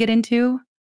that I can get into,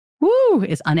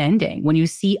 is unending. When you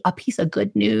see a piece of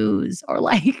good news or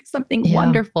like something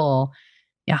wonderful.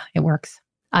 Yeah, it works.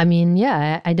 I mean,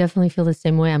 yeah, I definitely feel the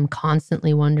same way. I'm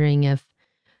constantly wondering if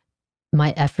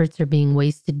my efforts are being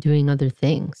wasted doing other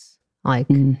things. Like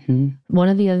one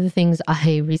of the other things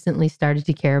I recently started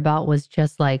to care about was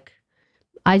just like,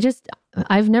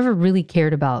 I've never really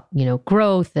cared about,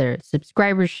 growth or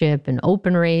subscribership and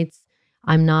open rates.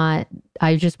 I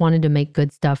just wanted to make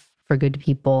good stuff for good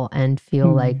people and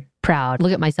feel like proud,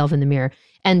 look at myself in the mirror.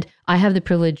 And I have the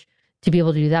privilege to be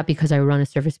able to do that because I run a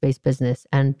service-based business.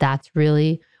 And that's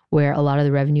really where a lot of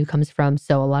the revenue comes from.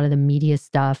 So a lot of the media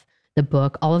stuff, the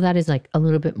book, all of that is like a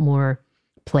little bit more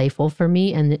playful for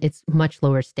me, and it's much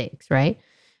lower stakes, right?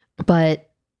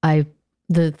 But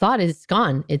the thought is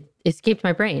gone. It escaped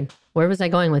my brain. Where was I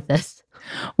going with this?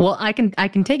 Well, I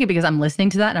can take it because I'm listening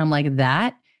to that and I'm like,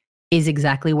 that is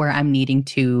exactly where I'm needing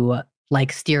to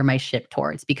like steer my ship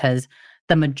towards, because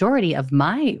the majority of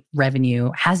my revenue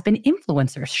has been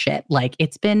influencer shit. Like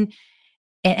it's been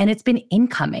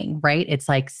incoming, right? It's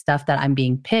like stuff that I'm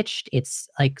being pitched. It's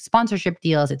like sponsorship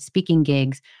deals, it's speaking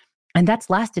gigs. And that's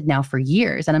lasted now for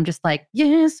years. And I'm just like,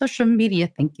 yeah, social media,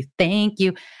 thank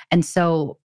you. And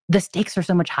so the stakes are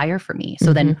so much higher for me.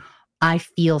 So then I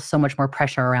feel so much more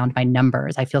pressure around my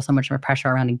numbers. I feel so much more pressure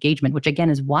around engagement, which again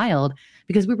is wild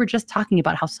because we were just talking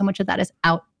about how so much of that is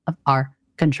out of our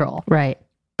control. Right.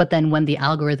 But then when the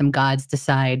algorithm gods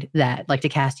decide that like to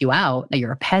cast you out, that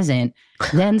you're a peasant,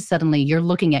 then suddenly you're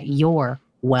looking at your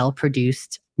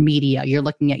well-produced media. You're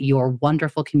looking at your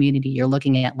wonderful community. You're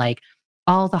looking at like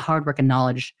all the hard work and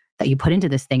knowledge that you put into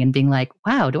this thing and being like,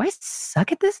 wow, do I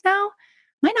suck at this now?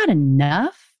 Am I not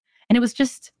enough? And it was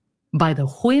just by the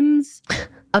whims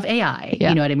of AI. Yeah.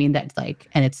 You know what I mean? That's like,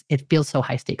 and it feels so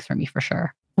high stakes for me for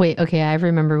sure. Wait, okay, I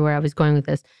remember where I was going with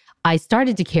this. I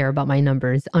started to care about my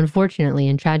numbers, unfortunately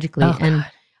and tragically. Oh, and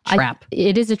God. Trap.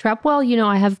 It is a trap. Well,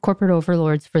 I have corporate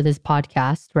overlords for this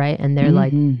podcast, right? And they're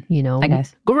like, I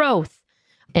guess. growth.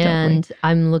 And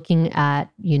I'm looking at,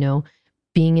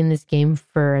 being in this game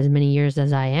for as many years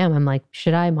as I am. I'm like,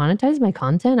 should I monetize my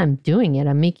content? I'm doing it.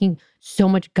 I'm making so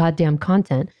much goddamn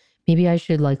content. Maybe I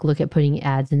should look at putting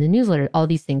ads in the newsletter, all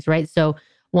these things, right? So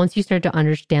once you start to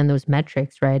understand those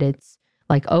metrics, right, it's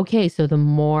like, okay, so the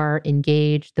more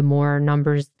engaged, the more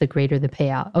numbers, the greater the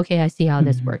payout. Okay, I see how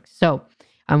this works. So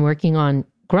I'm working on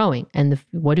growing. And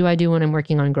what do I do when I'm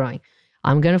working on growing?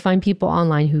 I'm going to find people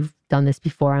online who've done this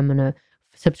before. I'm going to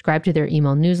subscribe to their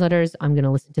email newsletters. I'm going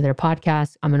to listen to their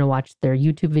podcasts. I'm going to watch their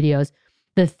YouTube videos.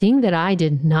 The thing that I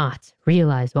did not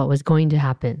realize what was going to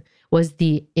happen was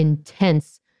the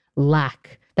intense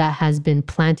lack that has been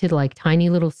planted like tiny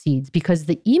little seeds, because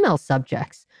the email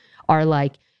subjects are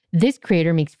like, this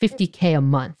creator makes $50K a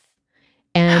month.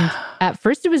 And at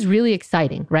first it was really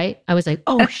exciting, right? I was like,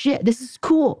 oh shit, this is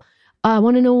cool. I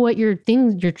want to know what your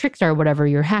tricks are, whatever,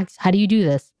 your hacks. How do you do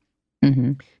this?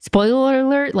 Spoiler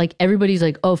alert, everybody's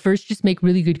like, oh, first just make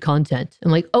really good content.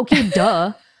 I'm like, okay,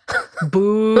 duh.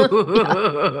 Boo.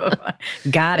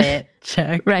 Got it.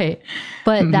 Check. Right.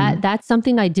 But that's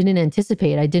something I didn't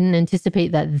anticipate. I didn't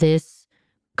anticipate that this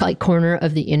corner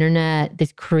of the internet,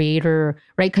 this creator,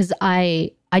 right? Because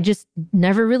I just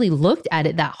never really looked at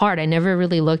it that hard. I never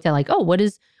really looked at oh, what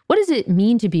does it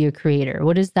mean to be a creator?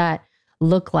 What does that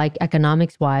look like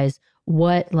economics wise?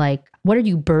 What are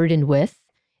you burdened with?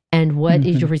 And what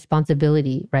is your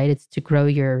responsibility, right? It's to grow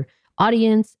your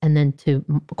audience and then to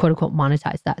quote unquote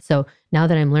monetize that. So now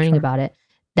that I'm learning about it,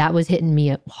 that was hitting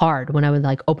me hard when I would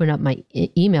open up my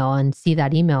email and see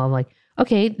that email of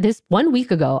okay, this 1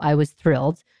 week ago, I was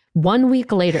thrilled. 1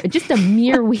 week later, just a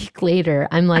mere week later,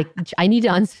 I'm like, I need to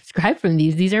unsubscribe from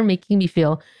these. These are making me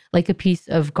feel like a piece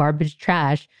of garbage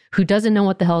trash who doesn't know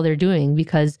what the hell they're doing,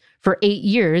 because for 8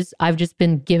 years, I've just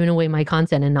been giving away my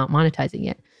content and not monetizing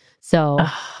it. So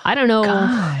I don't know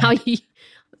how you...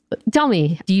 Tell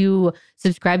me, do you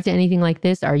subscribe to anything like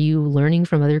this? Are you learning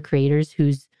from other creators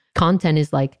whose content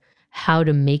is how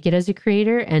to make it as a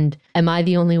creator? And am I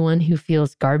the only one who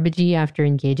feels garbagey after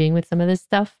engaging with some of this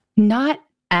stuff? Not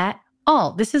at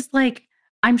all. This is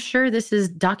I'm sure this is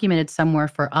documented somewhere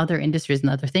for other industries and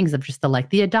other things of just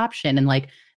the adoption and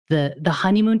the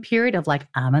honeymoon period of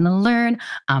I'm going to learn,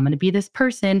 I'm going to be this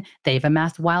person. They've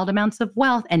amassed wild amounts of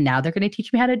wealth and now they're going to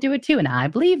teach me how to do it too. And I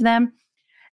believe them.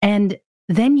 And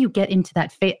then you get into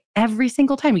that phase every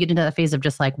single time you get into that phase of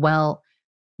just well,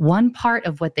 one part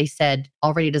of what they said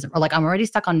already doesn't, or I'm already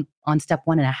stuck on step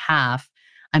 1.5.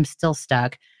 I'm still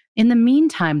stuck. In the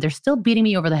meantime, they're still beating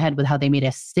me over the head with how they made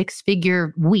a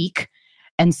 6-figure week.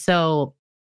 And so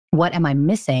what am I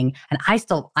missing? And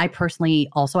I personally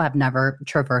also have never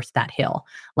traversed that hill.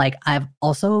 I've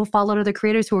also followed other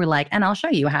creators who were and I'll show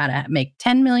you how to make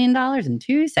 $10 million in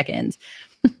 2 seconds.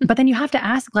 But then you have to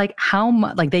ask how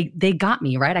much, they got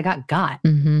me, right? I got.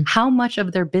 How much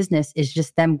of their business is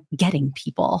just them getting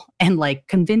people and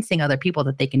convincing other people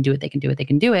that they can do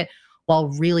it while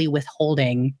really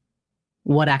withholding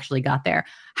what actually got there.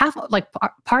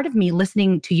 Part of me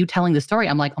listening to you telling the story,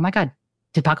 I'm like, oh my God,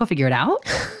 did Paco figure it out?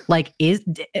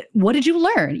 What did you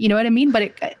learn? You know what I mean?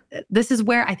 But this is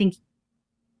where I think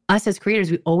us as creators,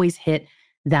 we always hit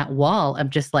that wall of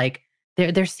just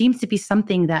there seems to be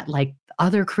something that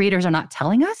other creators are not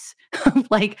telling us,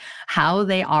 how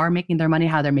they are making their money,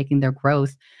 how they're making their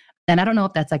growth. And I don't know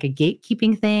if that's a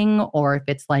gatekeeping thing or if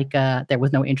it's there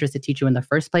was no interest to teach you in the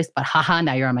first place, but haha,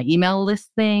 now you're on my email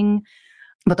list thing.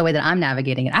 But the way that I'm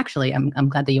navigating it, actually, I'm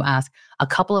glad that you asked. A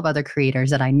couple of other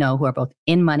creators that I know who are both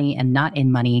in money and not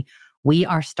in money, we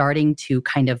are starting to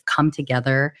kind of come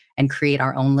together and create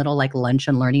our own little lunch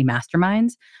and learning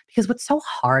masterminds. Because what's so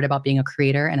hard about being a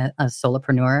creator and a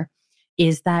solopreneur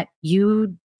is that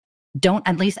you don't,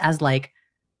 at least as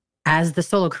the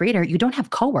solo creator, you don't have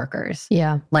coworkers.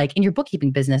 Yeah. In your bookkeeping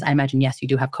business, I imagine, yes, you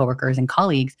do have coworkers and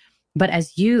colleagues. But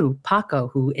as you, Paco,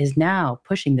 who is now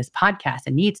pushing this podcast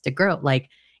and needs to grow,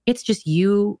 it's just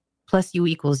you plus you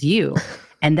equals you.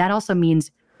 And that also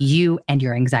means you and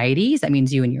your anxieties. That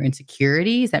means you and your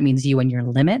insecurities. That means you and your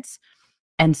limits.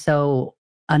 And so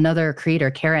another creator,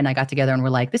 Kara, and I got together and we're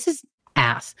like, this is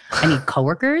ass. I need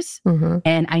coworkers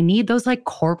and I need those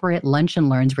corporate lunch and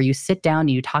learns where you sit down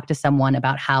and you talk to someone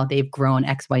about how they've grown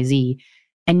XYZ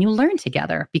and you learn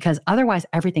together, because otherwise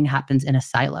everything happens in a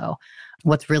silo.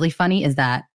 What's really funny is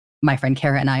that my friend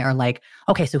Kara and I are like,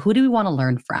 okay, so who do we want to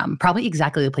learn from? Probably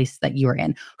exactly the place that you were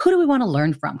in. Who do we want to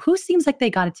learn from? Who seems like they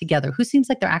got it together? Who seems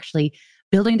like they're actually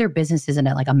building their businesses and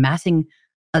like amassing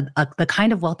the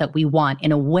kind of wealth that we want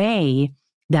in a way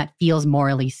that feels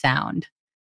morally sound?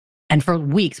 And for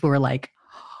weeks we were like,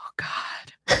 oh God,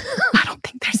 I don't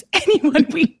think there's anyone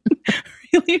we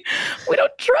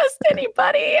don't trust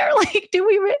anybody. Or like,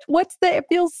 it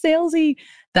feels salesy.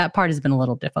 That part has been a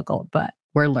little difficult, but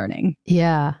we're learning.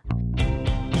 Yeah.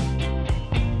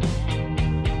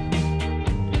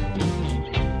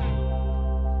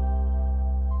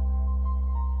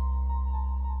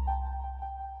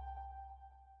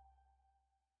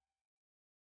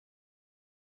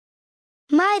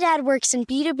 My dad works in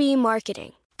B2B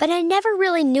marketing, but I never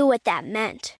really knew what that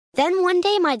meant. Then one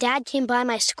day my dad came by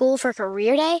my school for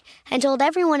career day and told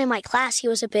everyone in my class he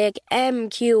was a big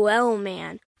MQL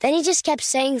man. Then he just kept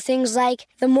saying things like,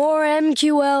 the more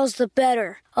MQLs, the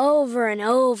better, over and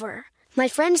over. My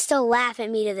friends still laugh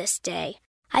at me to this day.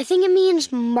 I think it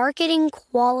means marketing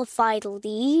qualified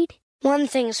lead. One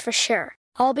thing's for sure,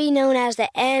 I'll be known as the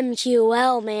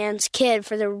MQL man's kid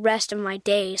for the rest of my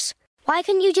days. Why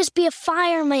couldn't you just be a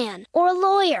fireman or a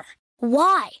lawyer?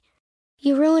 Why?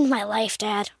 You ruined my life,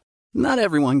 Dad. Not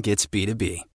everyone gets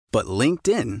B2B, but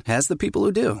LinkedIn has the people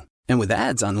who do. And with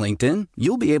ads on LinkedIn,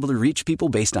 you'll be able to reach people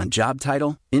based on job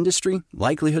title, industry,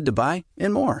 likelihood to buy,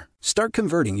 and more. Start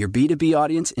converting your B2B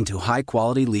audience into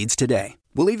high-quality leads today.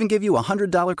 We'll even give you a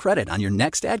 $100 credit on your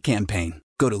next ad campaign.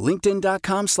 Go to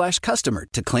linkedin.com/customer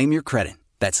to claim your credit.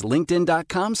 That's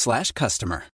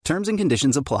linkedin.com/customer. Terms and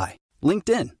conditions apply.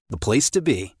 LinkedIn, the place to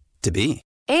be, to be.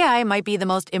 AI might be the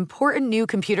most important new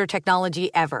computer technology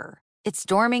ever. It's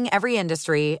storming every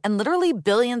industry, and literally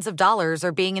billions of dollars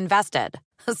are being invested.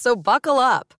 So buckle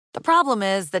up. The problem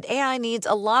is that AI needs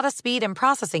a lot of speed and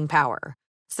processing power.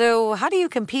 So how do you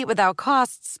compete without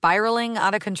costs spiraling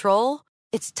out of control?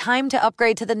 It's time to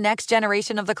upgrade to the next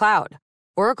generation of the cloud.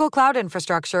 Oracle Cloud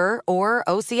Infrastructure, or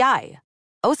OCI.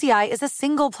 OCI is a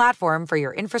single platform for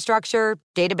your infrastructure,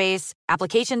 database,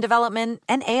 application development,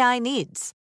 and AI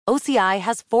needs. OCI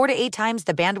has 4 to 8 times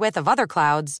the bandwidth of other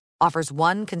clouds, offers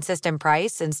one consistent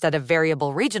price instead of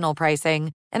variable regional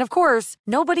pricing, and of course,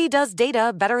 nobody does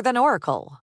data better than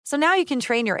Oracle. So now you can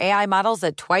train your AI models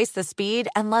at twice the speed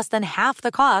and less than half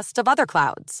the cost of other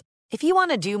clouds. If you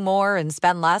want to do more and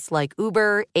spend less like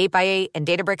Uber, 8x8, and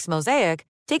Databricks Mosaic,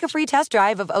 take a free test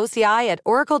drive of OCI at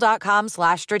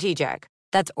oracle.com/strategic.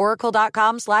 That's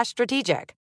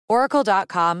oracle.com/strategic.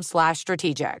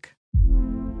 Oracle.com/strategic.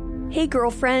 Hey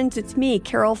girlfriends, it's me,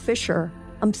 Carol Fisher.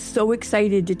 I'm so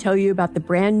excited to tell you about the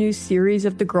brand new series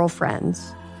of The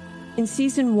Girlfriends. In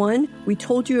season 1, we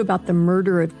told you about the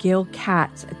murder of Gail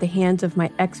Katz at the hands of my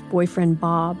ex-boyfriend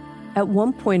Bob. At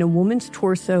one point, a woman's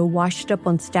torso washed up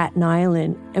on Staten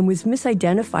Island and was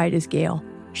misidentified as Gail.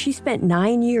 She spent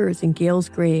 9 years in Gail's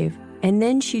grave, and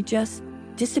then she just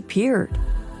disappeared.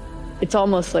 It's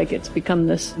almost like it's become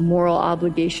this moral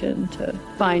obligation to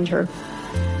find her.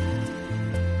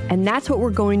 And that's what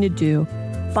we're going to do.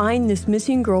 Find this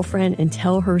missing girlfriend and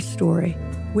tell her story.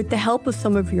 With the help of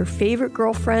some of your favorite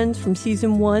girlfriends from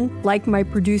season 1, like my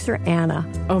producer, Anna.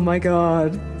 Oh my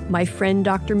God. My friend,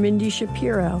 Dr. Mindy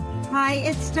Shapiro. Hi,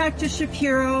 it's Dr.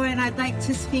 Shapiro, and I'd like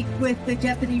to speak with the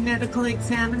Deputy Medical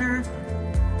Examiner.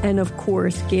 And of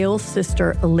course, Gail's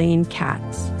sister, Elaine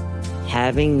Katz.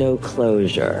 Having no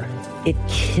closure, it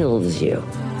kills you.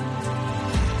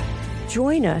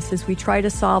 Join us as we try to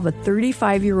solve a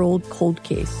 35-year-old cold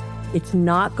case. It's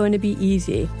not going to be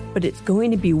easy, but it's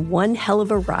going to be one hell of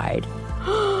a ride.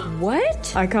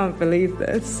 What? I can't believe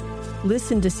this.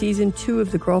 Listen to season 2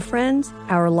 of The Girlfriends,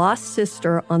 Our Lost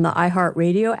Sister on the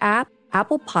iHeartRadio app,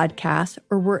 Apple Podcasts,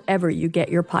 or wherever you get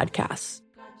your podcasts.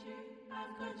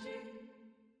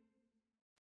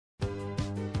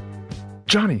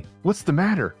 Johnny, what's the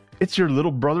matter? It's your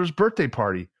little brother's birthday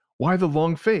party. Why the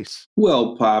long face?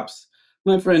 Well, Pops,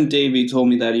 my friend Davey told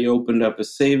me that he opened up a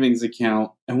savings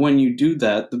account, and when you do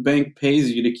that, the bank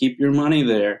pays you to keep your money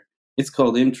there. It's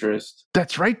called interest.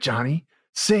 That's right, Johnny.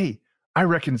 Say, I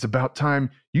reckon it's about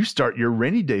time you start your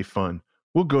rainy day fund.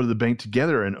 We'll go to the bank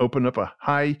together and open up a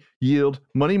high-yield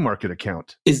money market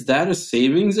account. Is that a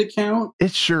savings account?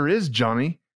 It sure is,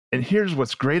 Johnny. And here's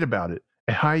what's great about it.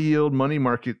 A high-yield money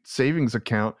market savings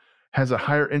account has a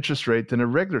higher interest rate than a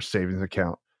regular savings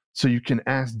account. So you can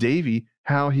ask Davey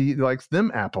how he likes them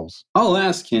apples. I'll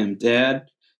ask him, Dad.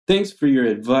 Thanks for your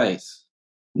advice.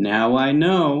 Now I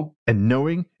know. And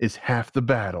knowing is half the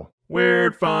battle.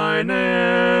 Weird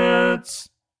Finance!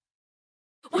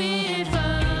 Weird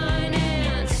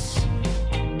Finance.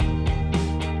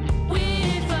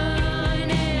 Weird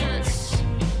Finance.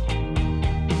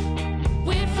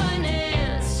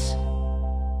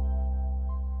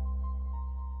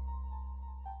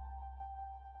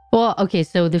 Well, okay,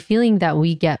 so the feeling that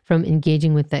we get from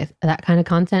engaging with that kind of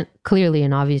content, clearly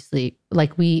and obviously,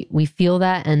 like we feel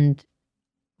that, and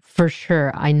for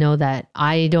sure, I know that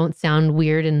I don't sound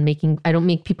weird and I don't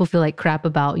make people feel like crap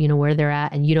about, where they're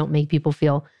at, and you don't make people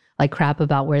feel like crap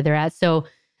about where they're at. So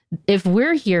if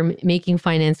we're here making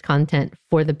finance content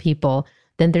for the people,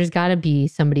 then there's got to be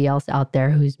somebody else out there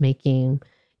who's making,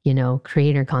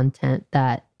 creator content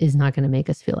that is not going to make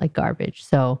us feel like garbage.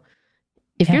 So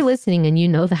if you're listening and you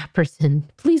know that person,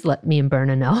 please let me and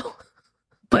Berna know.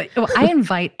 But I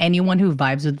invite anyone who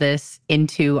vibes with this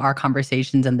into our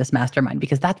conversations in this mastermind,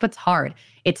 because that's what's hard.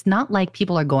 It's not like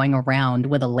people are going around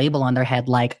with a label on their head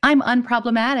like, I'm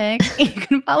unproblematic, you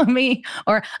can follow me,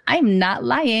 or I'm not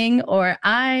lying, or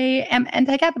I am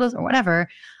anti-capitalist, or whatever.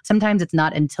 Sometimes it's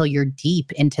not until you're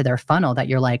deep into their funnel that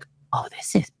you're like, oh,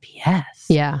 this is BS.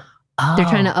 Yeah. They're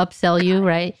trying to upsell you,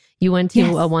 right? You went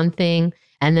to a one thing,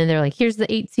 and then they're like, here's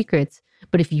the 8 secrets.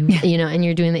 But if you, and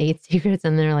you're doing the 8 secrets,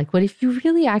 and they're like, what if you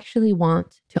really actually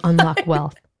want to unlock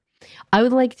wealth? I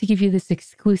would like to give you this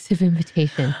exclusive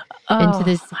invitation into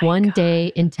this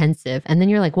one-day intensive. And then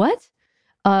you're like, what?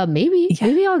 Maybe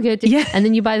I'll get it. And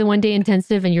then you buy the one-day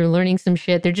intensive and you're learning some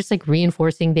shit. They're just like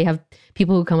reinforcing. They have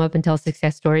people who come up and tell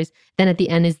success stories. Then at the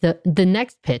end is the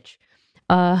next pitch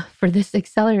for this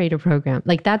accelerator program.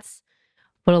 Like that's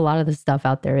what a lot of the stuff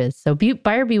out there is. So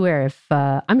buyer beware. If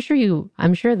I'm sure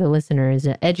the listener is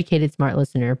an educated, smart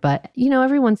listener, but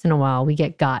every once in a while we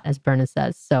get got, as Berna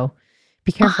says. So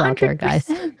be careful 100%. Out there, guys.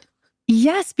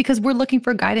 Yes, because we're looking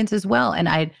for guidance as well.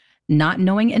 And not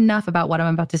knowing enough about what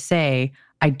I'm about to say,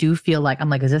 I do feel like,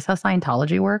 I'm like, is this how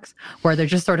Scientology works? Where they're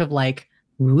just sort of like,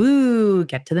 woo,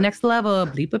 get to the next level,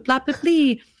 bleep, bleep, bleep, bleep,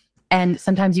 bleep. And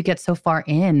sometimes you get so far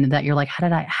in that you're like, how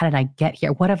did I get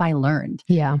here? What have I learned?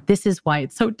 Yeah. This is why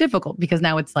it's so difficult, because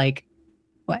now it's like,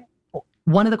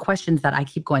 one of the questions that I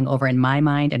keep going over in my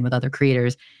mind and with other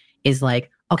creators is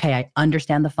like, okay, I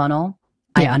understand the funnel.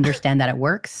 I understand that it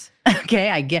works. Okay,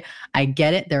 I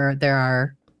get it. There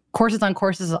are courses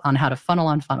on how to funnel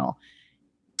on funnel.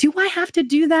 Do I have to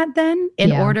do that then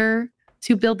in order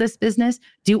to build this business?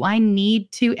 Do I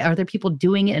need to? Are there people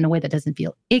doing it in a way that doesn't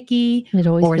feel icky? It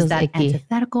always or feels is that icky.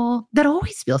 Antithetical? That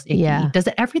always feels icky. Yeah. Does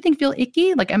everything feel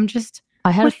icky? Like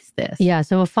what is this? Yeah.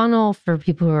 So a funnel, for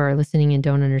people who are listening and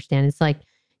don't understand, it's like,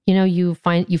 you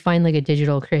find like a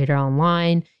digital creator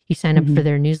online, you sign up for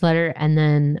their newsletter, and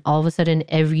then all of a sudden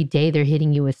every day they're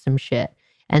hitting you with some shit.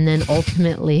 And then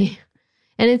ultimately,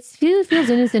 and it feels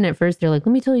innocent at first. They're like,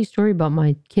 let me tell you a story about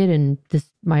my kid and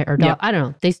our dog. I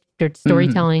don't know. They're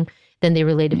storytelling. Then they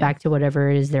relate it back to whatever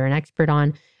it is they're an expert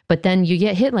on. But then you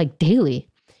get hit like daily.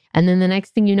 And then the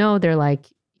next thing you know, they're like,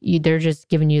 they're just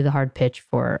giving you the hard pitch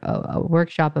for a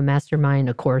workshop, a mastermind,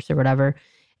 a course, or whatever.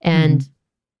 And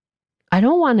I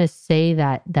don't want to say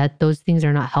that those things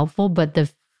are not helpful, but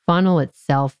the funnel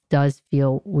itself does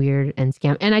feel weird and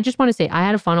scam. And I just want to say, I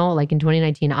had a funnel like in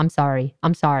 2019. I'm sorry.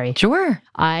 Sure.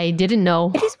 I didn't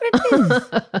know. It is what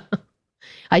it is.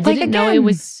 I didn't know it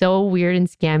was so weird and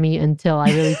scammy until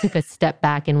I really took a step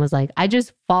back and was like, I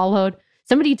just followed.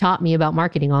 Somebody taught me about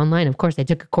marketing online. Of course, I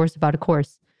took a course about a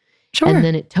course. Sure. And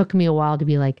then it took me a while to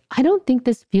be like, I don't think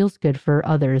this feels good for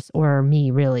others or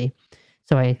me, really.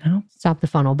 So I stopped the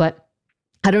funnel. But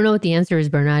I don't know what the answer is,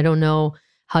 Berna. I don't know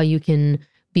how you can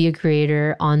be a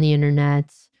creator on the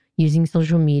internet, using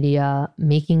social media,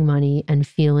 making money, and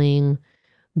feeling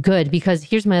good. Because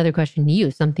here's my other question to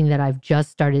you, something that I've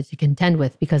just started to contend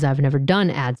with because I've never done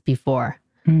ads before.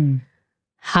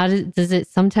 How does it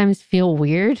sometimes feel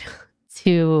weird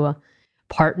to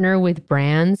partner with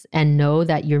brands and know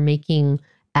that you're making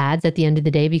ads at the end of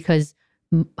the day? Because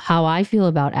how I feel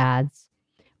about ads,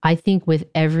 I think with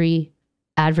every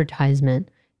advertisement,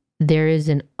 there is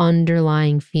an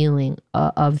underlying feeling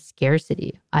of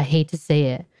scarcity. I hate to say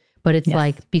it, but it's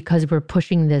like, because we're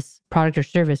pushing this product or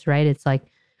service, right? It's like,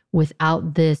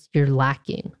 without this, you're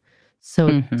lacking.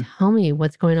 So tell me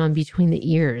what's going on between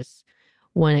the ears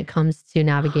when it comes to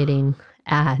navigating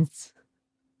ads.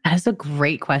 That is a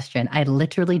great question. I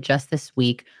literally just this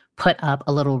week put up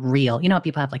a little reel. You know how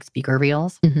people have like speaker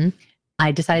reels?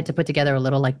 I decided to put together a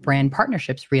little like brand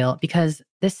partnerships reel, because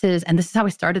this is how I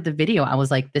started the video. I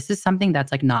was like, this is something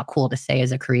that's like not cool to say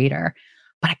as a creator,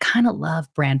 but I kind of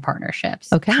love brand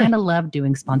partnerships. Okay. Kind of love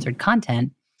doing sponsored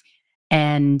content.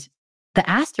 And the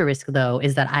asterisk though,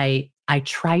 is that I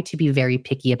try to be very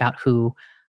picky about who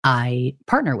I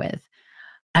partner with.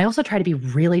 I also try to be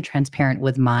really transparent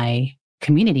with my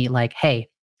community. Like, hey,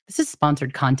 this is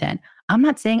sponsored content. I'm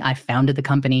not saying I founded the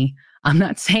company. I'm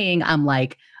not saying I'm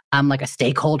like a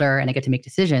stakeholder and I get to make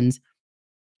decisions.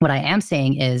 What I am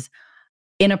saying is,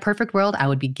 In a perfect world, I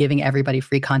would be giving everybody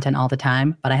free content all the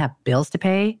time, but I have bills to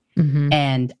pay.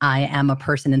 And I am a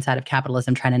person inside of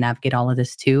capitalism trying to navigate all of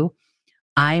this too.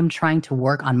 I am trying to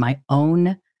work on my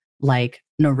own like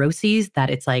neuroses that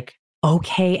it's like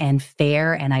okay and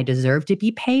fair and I deserve to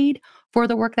be paid for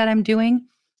the work that I'm doing.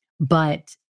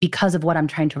 But because of what I'm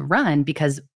trying to run,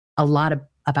 because a lot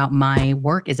about my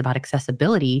work is about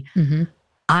accessibility,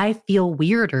 I feel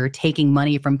weirder taking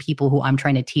money from people who I'm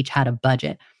trying to teach how to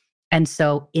budget. And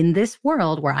so in this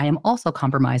world where I am also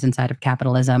compromised inside of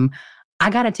capitalism, I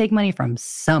got to take money from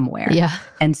somewhere. Yeah.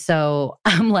 And so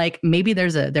I'm like, maybe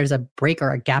there's a break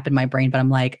or a gap in my brain, but I'm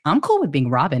like, I'm cool with being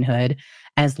Robin Hood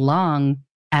as long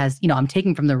as, I'm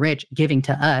taking from the rich, giving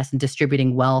to us and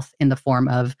distributing wealth in the form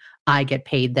of I get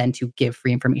paid then to give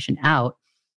free information out.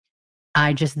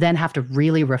 I just then have to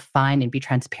really refine and be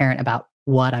transparent about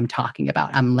what I'm talking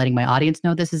about. I'm letting my audience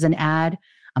know this is an ad.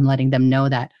 I'm letting them know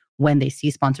that when they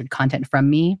see sponsored content from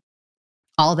me,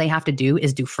 all they have to do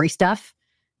is do free stuff.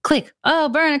 Click,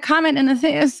 Berna, comment in the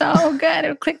thing is so good.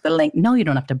 Or click the link. No, you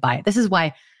don't have to buy it. This is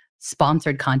why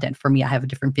sponsored content, for me, I have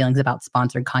different feelings about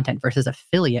sponsored content versus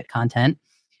affiliate content.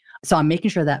 So I'm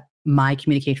making sure that my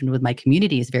communication with my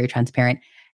community is very transparent.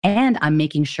 And I'm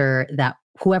making sure that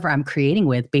whoever I'm creating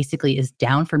with basically is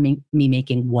down for me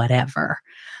making whatever.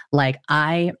 Like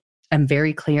I'm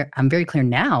very clear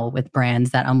now with brands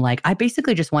that I'm like, I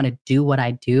basically just want to do what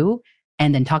I do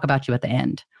and then talk about you at the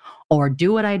end. Or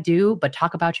do what I do, but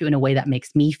talk about you in a way that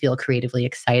makes me feel creatively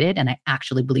excited and I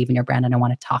actually believe in your brand and I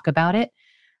want to talk about it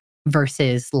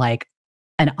versus like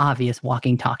an obvious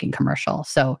walking, talking commercial.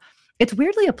 So it's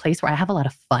weirdly a place where I have a lot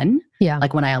of fun. Yeah.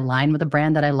 Like when I align with a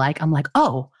brand that I like, I'm like,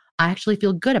 oh, I actually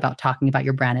feel good about talking about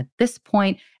your brand at this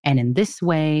point and in this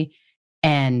way.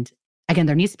 And again,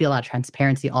 there needs to be a lot of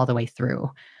transparency all the way through.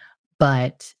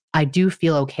 But I do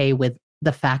feel okay with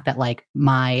the fact that like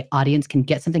my audience can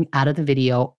get something out of the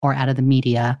video or out of the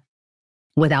media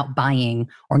without buying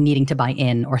or needing to buy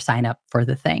in or sign up for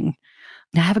the thing.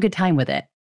 And I have a good time with it.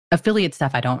 Affiliate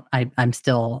stuff,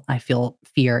 I feel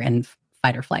fear and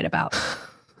fight or flight about.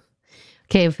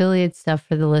 Okay, affiliate stuff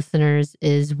for the listeners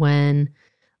is when,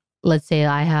 let's say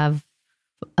I have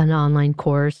an online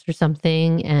course or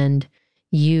something and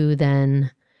you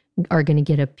then are going to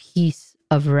get a piece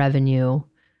of revenue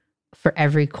for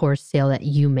every course sale that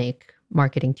you make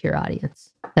marketing to your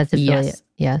audience. That's affiliate.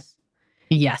 Yes.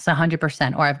 Yes,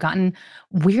 100%. Or I've gotten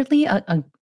weirdly a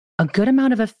good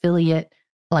amount of affiliate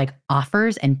like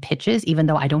offers and pitches, even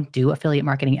though I don't do affiliate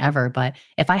marketing ever. But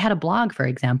if I had a blog, for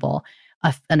example,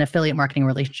 an affiliate marketing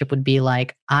relationship would be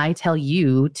like, I tell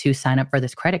you to sign up for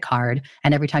this credit card.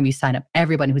 And every time you sign up,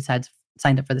 everybody who signs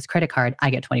up for this credit card, I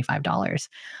get $25.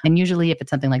 And usually if it's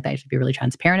something like that, you should be really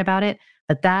transparent about it.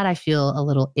 But that I feel a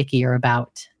little ickier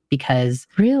about because...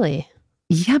 Really?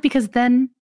 Yeah, because then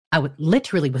I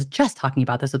was just talking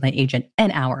about this with my agent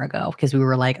an hour ago because we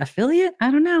were like, affiliate?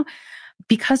 I don't know.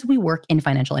 Because we work in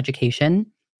financial education,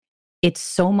 it's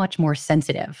so much more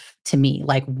sensitive to me,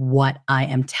 like what I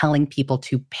am telling people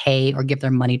to pay or give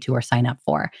their money to or sign up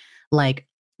for. Like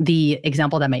the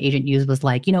example that my agent used was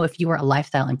like, if you were a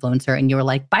lifestyle influencer and you were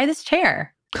like, buy this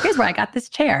chair. Here's where I got this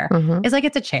chair. It's like,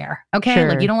 it's a chair. Okay. Sure.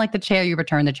 Like you don't like the chair, you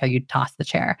return the chair, you toss the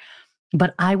chair.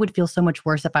 But I would feel so much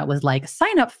worse if I was like,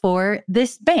 sign up for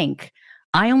this bank.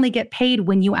 I only get paid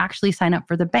when you actually sign up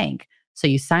for the bank. So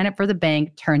you sign up for the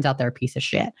bank, turns out they're a piece of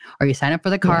shit. Or you sign up for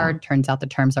the card, turns out the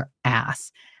terms are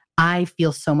ass. I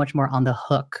feel so much more on the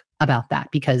hook about that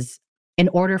because in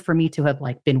order for me to have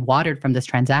like been watered from this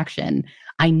transaction,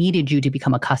 I needed you to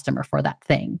become a customer for that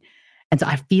thing. And so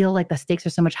I feel like the stakes are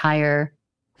so much higher.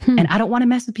 And I don't want to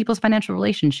mess with people's financial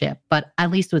relationship. But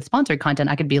at least with sponsored content,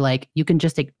 I could be like, you can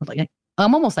just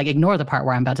I'm almost like ignore the part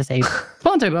where I'm about to say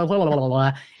sponsored, blah, blah, blah, blah,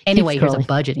 blah. Anyway, here's a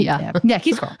budgeting tip. Yeah,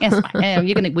 keep scrolling.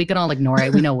 It's fine. We can all ignore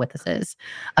it. We know what this is.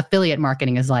 Affiliate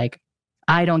marketing is like,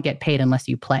 I don't get paid unless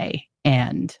you play.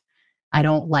 And I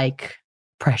don't like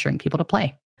pressuring people to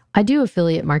play. I do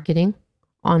affiliate marketing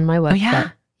on my website. Oh, yeah?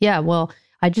 Yeah, well,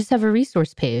 I just have a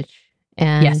resource page.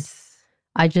 And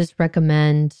I just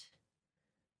recommend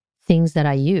things that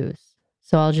I use.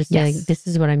 So I'll just say, like, this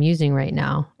is what I'm using right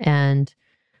now. And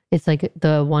it's like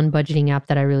the one budgeting app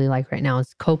that I really like right now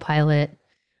is Copilot.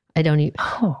 I don't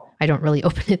really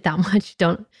open it that much.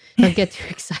 Don't get too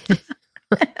excited.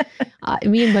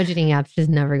 Me and budgeting apps just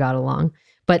never got along.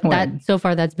 But so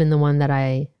far that's been the one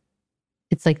that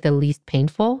it's like the least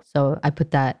painful. So I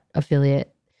put that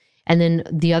affiliate. And then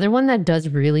the other one that does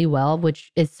really well,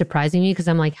 which is surprising me because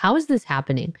I'm like, how is this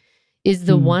happening? Is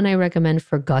the one I recommend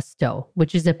for Gusto,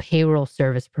 which is a payroll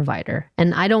service provider.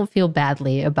 And I don't feel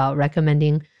badly about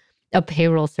recommending a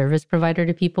payroll service provider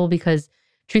to people because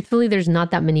truthfully, there's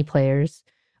not that many players.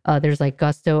 There's like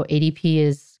Gusto. ADP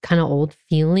is kind of old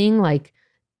feeling. Like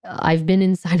I've been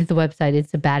inside of the website.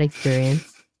 It's a bad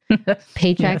experience.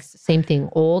 Paychecks, same thing.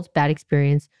 Old, bad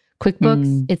experience.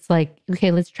 QuickBooks, it's like,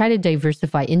 okay, let's try to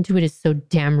diversify. Intuit is so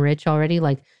damn rich already.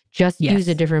 Like just use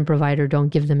a different provider. Don't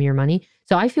give them your money.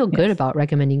 So I feel good about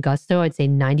recommending Gusto. I'd say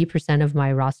 90% of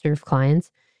my roster of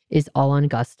clients is all on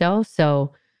Gusto.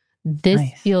 So this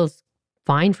feels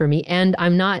fine for me. And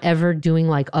I'm not ever doing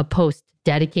like a post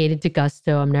dedicated to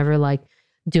Gusto. I'm never like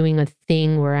doing a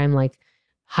thing where I'm like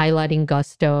highlighting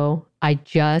Gusto.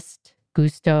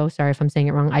 Gusto, sorry if I'm saying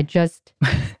it wrong. I just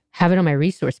have it on my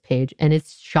resource page. And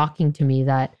it's shocking to me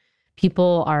that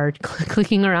people are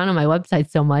clicking around on my website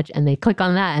so much and they click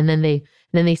on that and then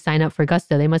they sign up for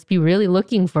Gusto. They must be really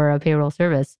looking for a payroll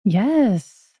service.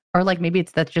 Yes. Or like maybe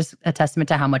that's just a testament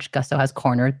to how much Gusto has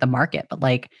cornered the market. But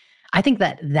like, I think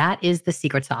that is the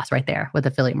secret sauce right there with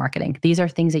affiliate marketing. These are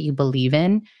things that you believe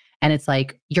in. And it's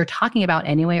like you're talking about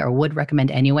anyway or would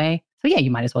recommend anyway. So yeah,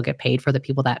 you might as well get paid for the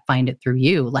people that find it through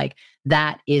you. Like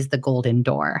that is the golden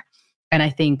door. And I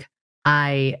think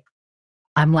I'm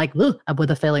like, with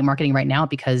affiliate marketing right now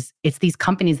because it's these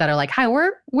companies that are like, hi,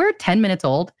 we're 10 minutes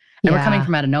old and we're coming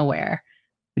from out of nowhere.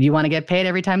 Do you want to get paid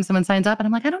every time someone signs up? And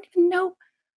I'm like, I don't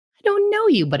know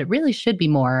you, but it really should be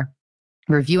more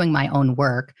reviewing my own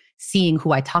work, seeing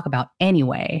who I talk about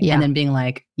anyway, and then being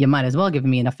like, you might as well give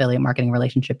me an affiliate marketing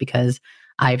relationship because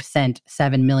I've sent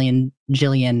 7 million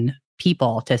jillion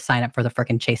people to sign up for the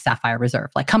frickin' Chase Sapphire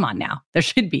Reserve. Like, come on now. There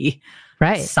should be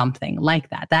something like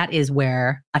that. That is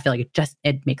where I feel like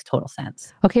it makes total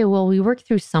sense. Okay, well, we worked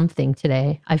through something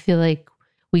today. I feel like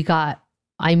I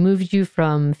moved you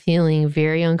from feeling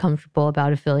very uncomfortable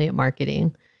about affiliate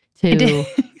marketing to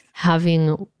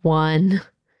having one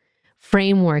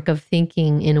framework of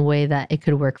thinking in a way that it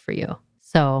could work for you.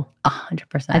 So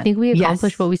 100%. I think we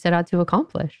accomplished what we set out to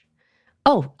accomplish.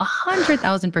 Oh,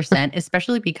 100,000%,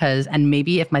 especially because, and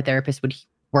maybe if my therapist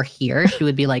were here, she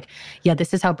would be like, yeah,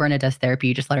 this is how Berna does therapy.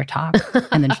 You just let her talk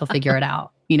and then she'll figure it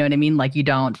out. You know what I mean? Like she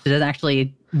doesn't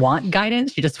actually want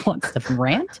guidance. She just wants to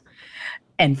rant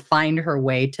and find her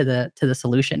way to the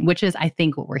solution, which is, I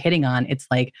think, what we're hitting on. It's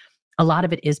like, a lot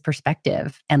of it is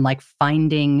perspective and like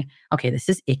finding, okay, this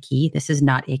is icky. This is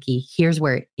not icky. Here's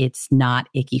where it's not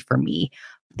icky for me.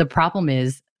 The problem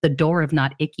is the door of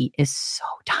not icky is so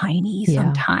tiny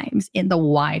sometimes in the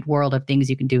wide world of things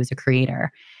you can do as a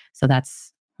creator. So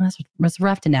that's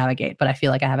rough to navigate, but I feel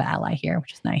like I have an ally here,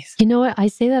 which is nice. You know what? I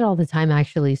say that all the time,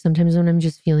 actually. Sometimes when I'm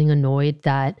just feeling annoyed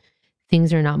that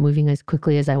things are not moving as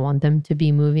quickly as I want them to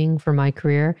be moving for my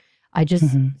career, I just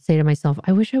say to myself,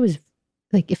 I wish I was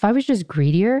like, if I was just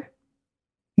greedier.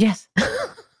 Yes.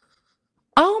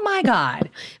 Oh my God.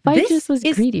 If I just was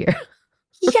greedier.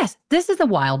 Yes. This is the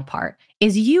wild part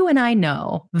is you and I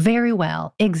know very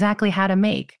well exactly how to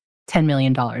make $10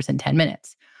 million in 10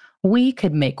 minutes. We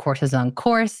could make courses on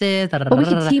courses. But we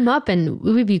could team up and it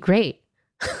would be great.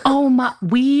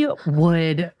 We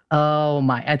would. Oh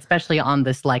my, especially on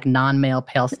this like non-male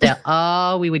pale step.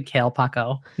 Oh, we would kill,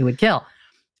 Paco. We would kill.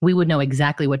 We would know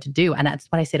exactly what to do. And that's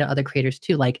what I say to other creators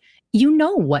too. Like, you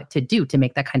know what to do to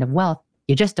make that kind of wealth.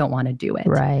 You just don't want to do it.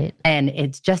 Right. And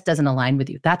it just doesn't align with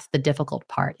you. That's the difficult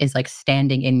part is like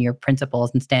standing in your principles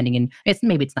and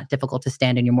maybe it's not difficult to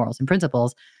stand in your morals and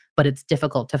principles, but it's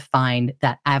difficult to find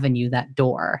that avenue, that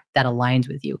door that aligns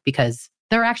with you because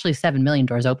there are actually 7 million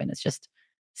doors open. It's just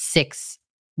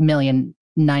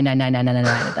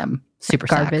 6,999,999 of them. Super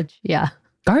garbage. Yeah.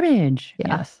 Garbage.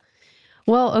 Yeah. Yes.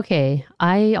 Well, okay.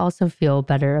 I also feel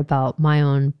better about my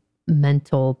own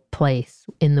mental place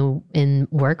in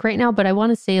work right now, but I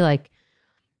want to say, like,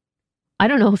 I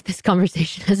don't know if this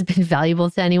conversation has been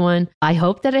valuable to anyone. I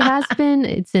hope that it has been.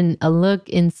 It's a look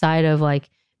inside of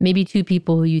like maybe two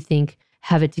people who you think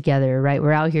have it together, right?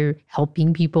 We're out here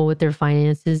helping people with their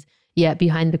finances, yet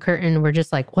behind the curtain, we're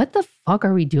just like, what the fuck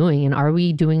are we doing? And are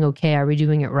we doing okay? Are we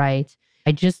doing it right?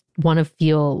 I just want to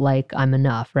feel like I'm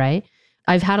enough, right?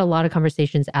 I've had a lot of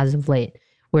conversations as of late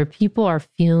where people are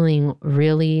feeling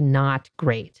really not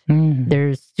great.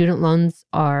 Their student loans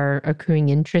are accruing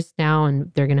interest now,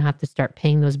 and they're going to have to start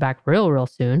paying those back real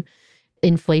soon.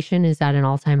 Inflation is at an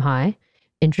all-time high.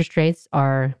 Interest rates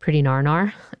are pretty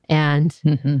nar.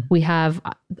 And we have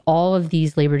all of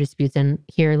these labor disputes. And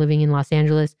here, living in Los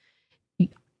Angeles,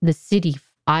 the city,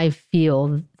 I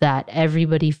feel that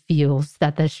everybody feels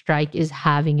that the strike is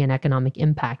having an economic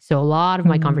impact. So a lot of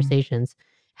my conversations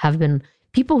have been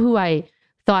people who I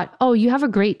thought, oh, you have a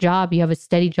great job, you have a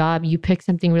steady job, you pick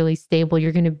something really stable,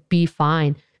 you're going to be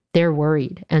fine. They're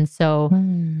worried. And so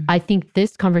I think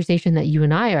this conversation that you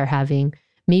and I are having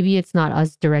maybe it's not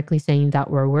us directly saying that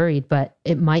we're worried, but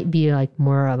it might be like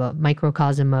more of a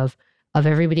microcosm of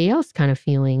everybody else kind of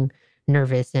feeling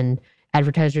nervous and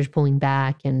advertisers pulling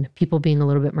back and people being a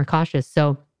little bit more cautious.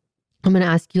 So I'm going to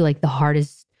ask you like the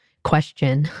hardest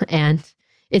question. And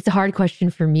it's a hard question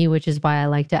for me, which is why I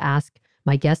like to ask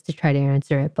my guests to try to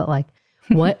answer it. But like,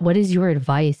 what is your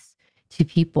advice to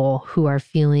people who are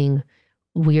feeling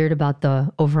weird about the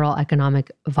overall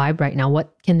economic vibe right now?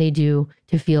 What can they do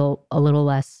to feel a little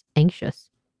less anxious?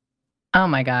 Oh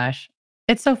my gosh.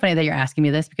 It's so funny that you're asking me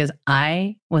this because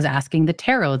I was asking the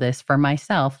tarot this for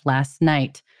myself last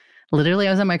night. Literally,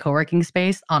 I was in my co-working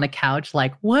space on a couch,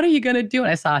 like, what are you going to do?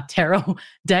 And I saw a tarot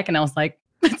deck and I was like,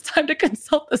 it's time to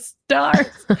consult the stars.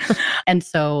 And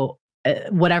so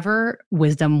whatever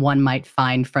wisdom one might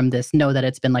find from this, know that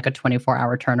it's been like a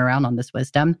 24-hour turnaround on this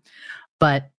wisdom.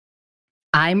 But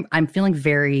I'm feeling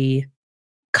very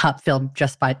cup-filled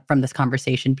just from this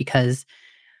conversation because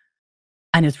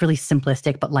I know it's really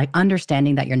simplistic, but like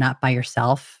understanding that you're not by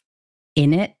yourself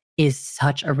in it is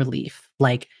such a relief.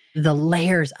 Like the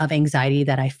layers of anxiety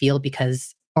that I feel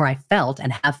or I felt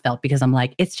and have felt because I'm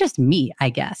like, it's just me, I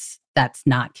guess, that's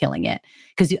not killing it.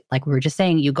 Because like we were just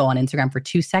saying, you go on Instagram for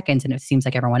 2 seconds and it seems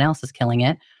like everyone else is killing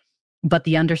it. But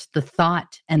the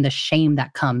thought and the shame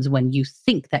that comes when you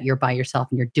think that you're by yourself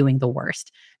and you're doing the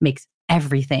worst makes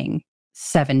everything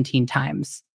 17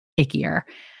 times ickier.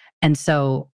 And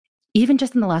so even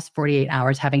just in the last 48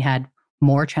 hours, having had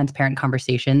more transparent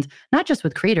conversations, not just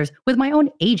with creators, with my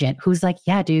own agent who's like,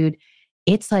 yeah, dude,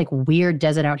 it's like weird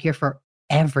desert out here for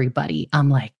everybody. I'm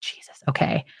like, Jesus,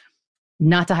 okay.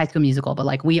 Not to High School Musical, but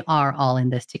like we are all in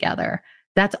this together.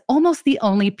 That's almost the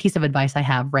only piece of advice I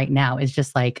have right now is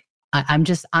just like,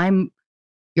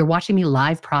 you're watching me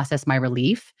live process my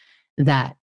relief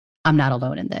that I'm not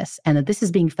alone in this and that this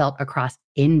is being felt across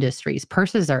industries.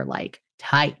 Purses are like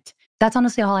tight. That's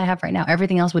honestly all I have right now.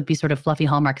 Everything else would be sort of fluffy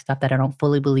Hallmark stuff that I don't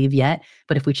fully believe yet.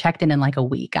 But if we checked in like a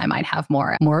week, I might have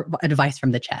more advice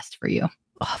from the chest for you.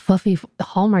 Oh, fluffy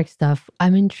Hallmark stuff.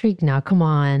 I'm intrigued now. Come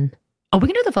on. Oh, we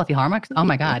can do the fluffy Hallmark. Oh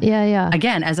my God. Yeah.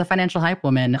 Again, as a financial hype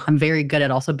woman, I'm very good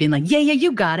at also being like, yeah,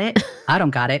 you got it. I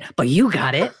don't got it, but you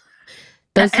got it.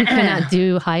 Those who cannot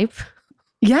do hype.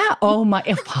 Yeah. Oh my,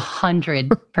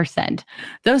 100%.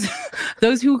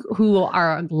 Those who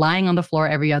are lying on the floor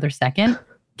every other second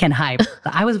can hype.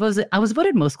 I was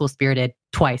voted most school spirited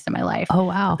twice in my life. Oh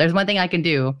wow. There's one thing I can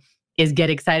do is get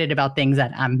excited about things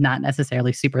that I'm not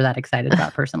necessarily super that excited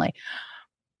about personally.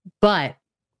 But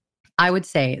I would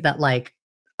say that like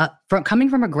coming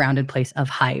from a grounded place of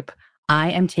hype,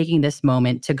 I am taking this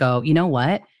moment to go, you know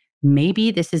what?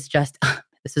 Maybe this is just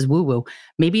this is woo-woo.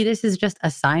 Maybe this is just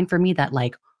a sign for me that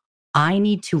like I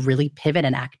need to really pivot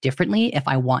and act differently if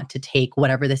I want to take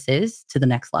whatever this is to the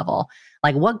next level.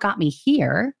 Like what got me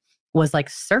here was like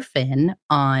surfing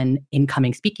on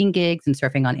incoming speaking gigs and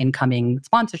surfing on incoming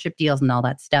sponsorship deals and all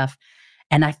that stuff.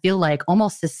 And I feel like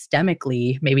almost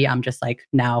systemically, maybe I'm just like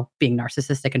now being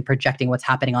narcissistic and projecting what's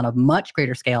happening on a much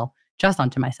greater scale just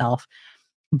onto myself.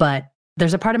 But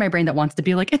there's a part of my brain that wants to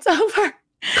be like, it's over.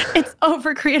 It's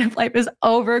over. Creative life is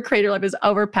over. Creator life is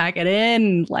over. Pack it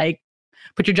in. Like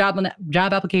put your job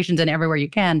applications in everywhere you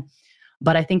can.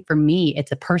 But I think for me,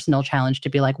 it's a personal challenge to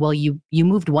be like, well, you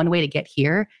moved one way to get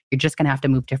here. You're just going to have to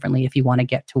move differently if you want to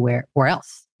get to where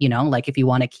else, you know, like if you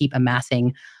want to keep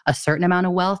amassing a certain amount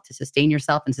of wealth to sustain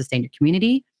yourself and sustain your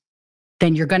community,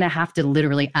 then you're going to have to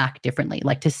literally act differently.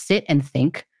 Like to sit and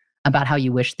think about how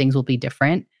you wish things will be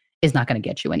different is not going to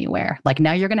get you anywhere. Like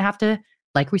now you're going to have to,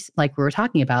 like we were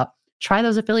talking about, try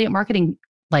those affiliate marketing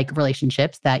like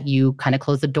relationships that you kind of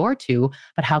close the door to,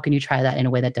 but how can you try that in a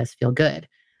way that does feel good?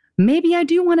 Maybe I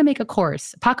do want to make a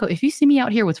course. Paco, if you see me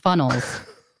out here with funnels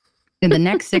in the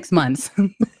next 6 months,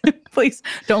 please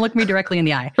don't look me directly in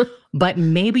the eye. But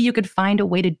maybe you could find a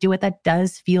way to do it that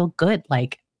does feel good.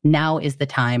 Like now is the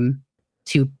time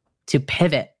to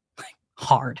pivot like,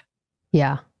 hard.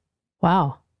 Yeah.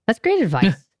 Wow. That's great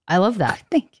advice. I love that.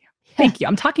 Thank you. Thank you.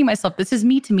 I'm talking myself. This is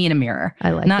me to me in a mirror.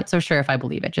 I like Not it. so sure if I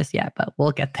believe it just yet, but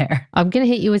we'll get there. I'm going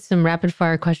to hit you with some rapid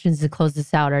fire questions to close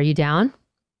this out. Are you down?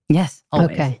 Yes,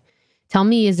 always. Okay. Tell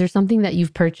me, is there something that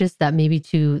you've purchased that maybe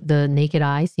to the naked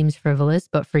eye seems frivolous,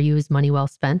 but for you is money well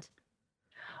spent?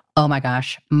 Oh my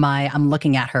gosh. I'm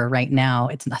looking at her right now.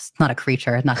 It's not a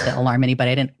creature, not to alarm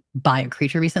anybody. I didn't buy a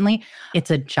creature recently. It's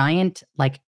a giant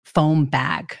like foam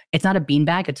bag. It's not a bean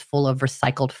bag. It's full of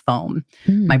recycled foam.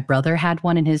 My brother had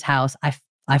one in his house. I've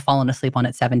fallen asleep on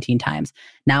it 17 times.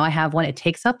 Now I have one. It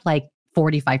takes up like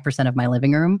 45% of my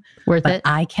living room. Worth it?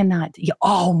 I cannot.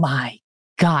 Oh my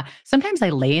God. Sometimes I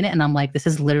lay in it and I'm like, this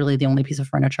is literally the only piece of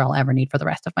furniture I'll ever need for the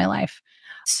rest of my life.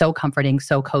 So comforting,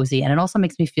 so cozy. And it also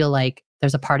makes me feel like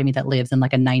there's a part of me that lives in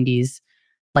like a 90s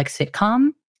like sitcom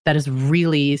that is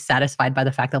really satisfied by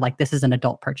the fact that like this is an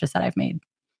adult purchase that I've made.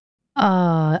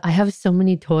 I have so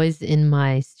many toys in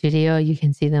my studio. You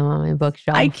can see them on my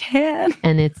bookshelf. I can.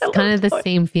 And it's kind of the toys.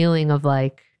 same feeling of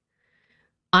like,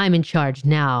 I'm in charge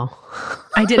now.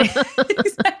 I did it.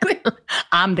 Exactly.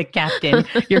 I'm the captain.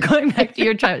 You're going back to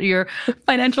your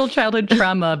financial childhood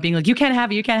trauma, being like, you can't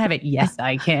have it. Yes,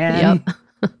 I can.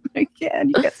 Yep. I can.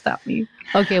 You can't stop me.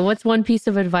 Okay, what's one piece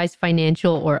of advice,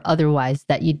 financial or otherwise,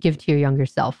 that you'd give to your younger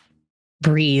self?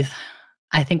 Breathe.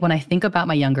 I think when I think about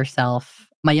my younger self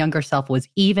was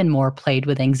even more plagued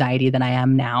with anxiety than I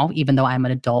am now, even though I'm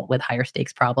an adult with higher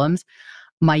stakes problems.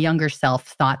 My younger self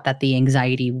thought that the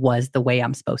anxiety was the way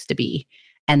I'm supposed to be.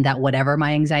 And that whatever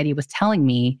my anxiety was telling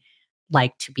me,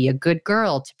 like to be a good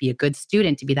girl, to be a good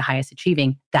student, to be the highest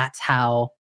achieving, that's how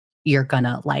you're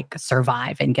gonna like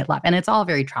survive and get love. And it's all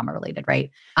very trauma related, right?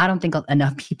 I don't think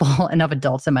enough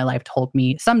adults in my life told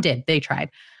me, some did, they tried,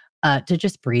 to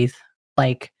just breathe.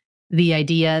 Like the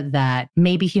idea that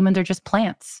maybe humans are just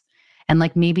plants. And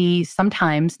like maybe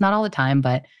sometimes, not all the time,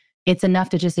 but it's enough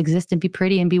to just exist and be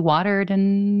pretty and be watered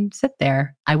and sit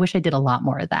there. I wish I did a lot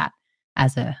more of that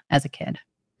as a kid.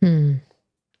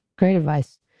 Great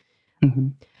advice. Mm-hmm.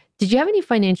 Did you have any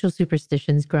financial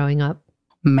superstitions growing up?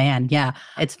 Man, yeah.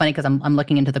 It's funny because I'm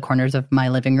looking into the corners of my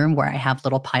living room where I have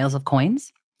little piles of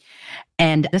coins.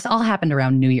 And this all happened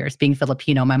around New Year's. Being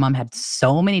Filipino, my mom had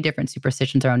so many different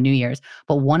superstitions around New Year's.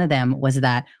 But one of them was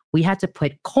that we had to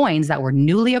put coins that were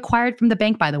newly acquired from the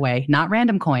bank, by the way, not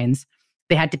random coins.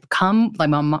 They had to come, like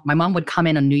my mom would come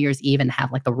in on New Year's Eve and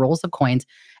have like the rolls of coins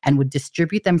and would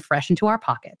distribute them fresh into our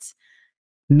pockets.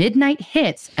 Midnight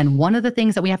hits, and one of the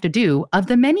things that we have to do, of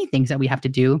the many things that we have to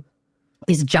do,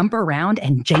 is jump around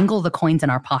and jangle the coins in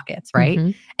our pockets, right?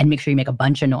 Mm-hmm. And make sure you make a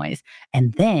bunch of noise.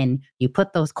 And then you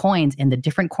put those coins in the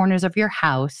different corners of your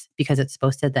house because it's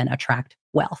supposed to then attract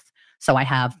wealth. So I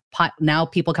have, now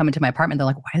people come into my apartment, they're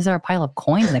like, why is there a pile of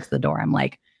coins next to the door? I'm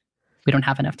like, we don't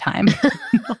have enough time.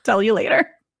 I'll tell you later.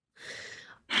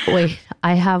 Wait,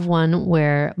 I have one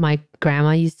where my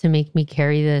grandma used to make me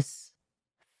carry this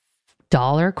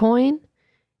dollar coin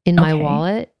in my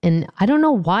wallet. And I don't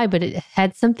know why, but it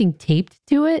had something taped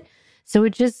to it. So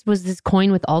it just was this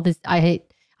coin with all this. I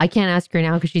can't ask her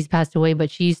now because she's passed away, but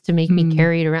she used to make me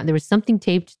carry it around. There was something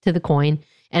taped to the coin.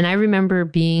 And I remember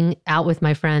being out with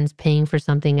my friends paying for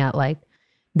something at like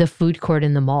the food court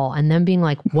in the mall and then being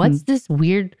like, what's this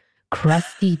weird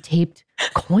crusty taped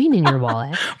coin in your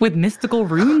wallet with mystical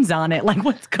runes on it? Like,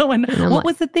 what's going on? What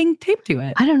was the thing taped to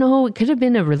it? I don't know. It could have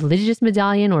been a religious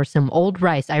medallion or some old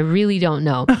rice. I really don't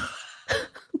know.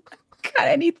 Got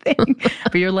anything?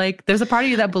 But you're like, there's a part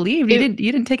of you that believed you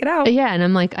didn't take it out. Yeah, and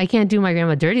I'm like, I can't do my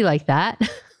grandma dirty like that.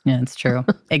 Yeah, it's true.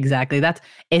 Exactly. That's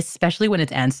especially when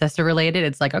it's ancestor related.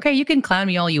 It's like, okay, you can clown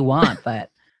me all you want,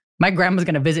 but my grandma's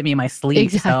going to visit me in my sleep.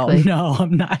 Exactly. So no,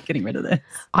 I'm not getting rid of this.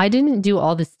 I didn't do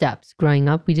all the steps growing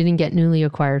up. We didn't get newly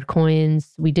acquired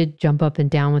coins. We did jump up and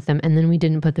down with them. And then we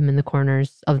didn't put them in the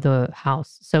corners of the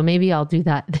house. So maybe I'll do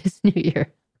that this new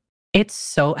year. It's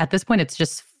so, at this point, it's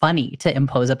just funny to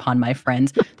impose upon my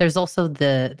friends. There's also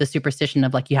the superstition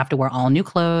of like, you have to wear all new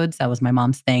clothes. That was my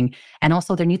mom's thing. And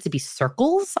also there needs to be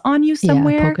circles on you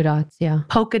somewhere. Yeah, polka dots, yeah.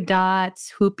 Polka dots,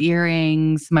 hoop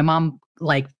earrings. My mom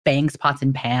like bangs pots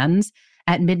and pans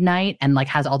at midnight and like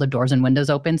has all the doors and windows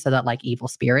open so that like evil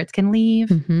spirits can leave.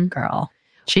 Mm-hmm. Girl,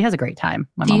 she has a great time.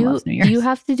 My mom loves New Year's. Do you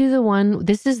have to do the one?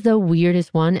 This is the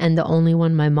weirdest one and the only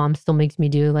one my mom still makes me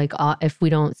do. Like if we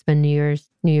don't spend New Year's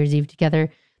Eve together,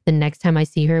 the next time I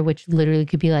see her, which literally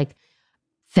could be like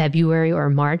February or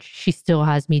March, she still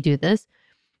has me do this.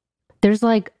 There's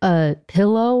like a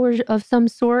pillow or of some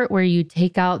sort where you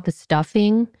take out the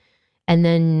stuffing and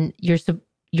then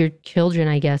your children,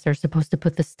 I guess, are supposed to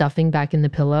put the stuffing back in the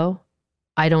pillow.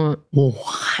 I don't.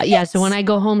 What? Yeah. So when I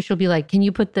go home, she'll be like, you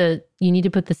need to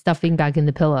put the stuffing back in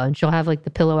the pillow. And she'll have like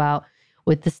the pillow out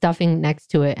with the stuffing next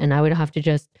to it. And I would have to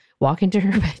just walk into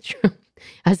her bedroom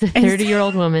as a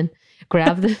 30-year-old woman,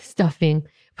 grab the stuffing,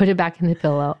 put it back in the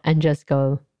pillow and just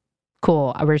go,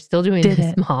 cool. We're still doing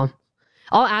this, Mom.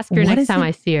 I'll ask her next time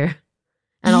I see her.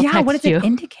 And I'll text what does you. it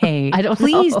indicate? I don't know.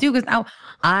 Please do, because now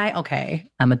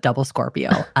I'm a double Scorpio.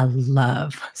 I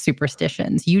love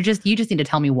superstitions. You just need to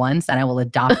tell me once and I will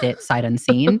adopt it sight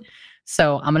unseen.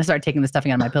 So I'm going to start taking the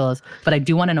stuffing out of my pillows. But I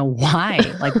do want to know why.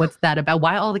 Like, what's that about?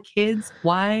 Why all the kids?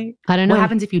 Why? I don't know. What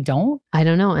happens if you don't? I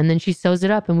don't know. And then she sews it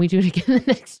up and we do it again the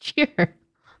next year.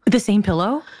 The same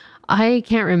pillow? I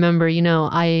can't remember. You know,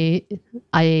 I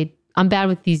I'm bad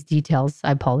with these details.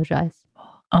 I apologize.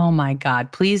 Oh my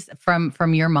God. Please,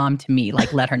 from your mom to me,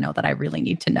 like let her know that I really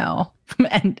need to know.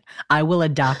 And I will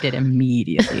adopt it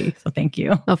immediately. So thank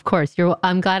you. Of course.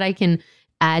 I'm glad I can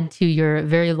add to your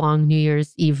very long New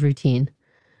Year's Eve routine.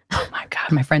 Oh my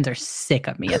God. My friends are sick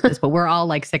of me at this, but we're all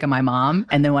like sick of my mom.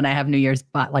 And then when I have New Year's,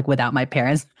 but like without my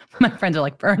parents, my friends are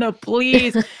like, Berna,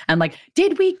 please. And like,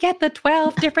 did we get the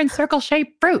 12 different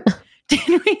circle-shaped fruit?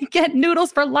 Did we get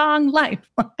noodles for long life?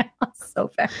 So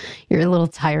fair. You're a little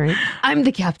tyrant. I'm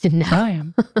the captain now. I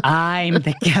am. I'm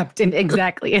the captain.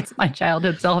 Exactly. It's my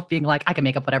childhood self being like, I can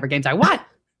make up whatever games I want.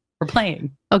 We're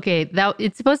playing. Okay,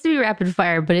 it's supposed to be rapid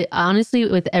fire, but honestly,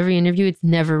 with every interview, it's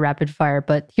never rapid fire.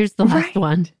 But here's the last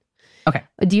one. Okay.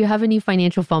 Do you have any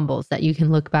financial fumbles that you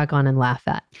can look back on and laugh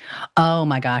at? Oh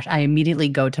my gosh. I immediately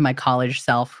go to my college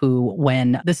self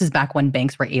this is back when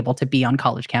banks were able to be on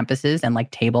college campuses and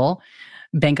like table.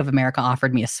 Bank of America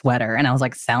offered me a sweater and I was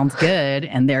like, sounds good.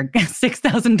 And they're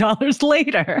 $6,000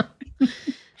 later.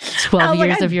 12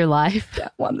 years of your life. I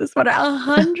won this sweater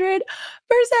 100%.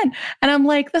 And I'm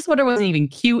like, this sweater wasn't even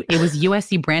cute. It was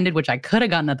USC branded, which I could have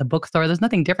gotten at the bookstore. There's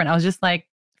nothing different. I was just like,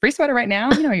 free sweater right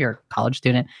now? You know, you're a college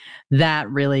student. That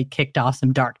really kicked off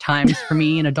some dark times for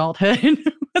me in adulthood.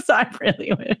 So I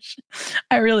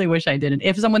really wish I didn't.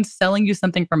 If someone's selling you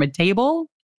something from a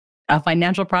table, a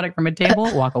financial product from a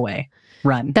table, walk away,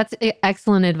 run. That's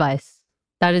excellent advice.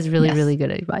 That is really, really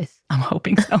good advice. I'm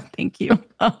hoping so. Thank you.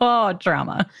 Oh,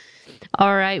 drama.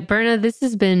 All right, Berna, this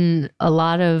has been a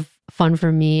lot of fun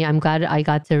for me. I'm glad I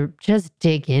got to just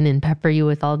dig in and pepper you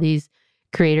with all these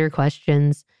creator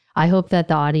questions. I hope that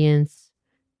the audience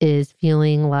is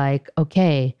feeling like,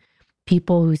 okay,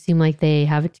 people who seem like they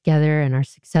have it together and are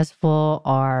successful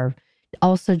are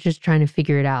also just trying to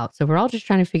figure it out. So we're all just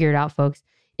trying to figure it out, folks.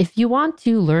 If you want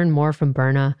to learn more from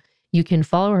Berna, you can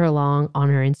follow her along on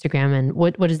her Instagram. And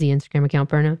what is the Instagram account,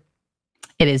 Berna?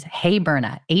 It is Hey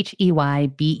Berna,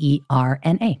 HeyBerna.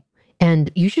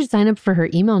 And you should sign up for her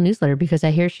email newsletter because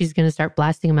I hear she's going to start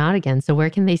blasting them out again. So where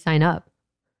can they sign up?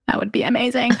 That would be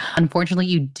amazing. Unfortunately,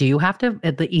 you do have to,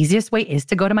 the easiest way is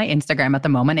to go to my Instagram at the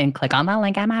moment and click on the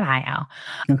link in my bio.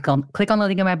 Click on the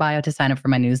link in my bio to sign up for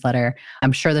my newsletter.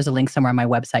 I'm sure there's a link somewhere on my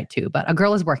website too, but a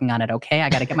girl is working on it, okay? I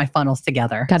got to get my funnels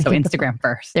together. So Instagram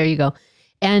first. There you go.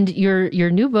 And your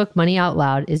new book, Money Out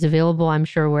Loud, is available, I'm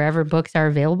sure, wherever books are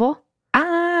available.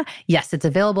 Yes, it's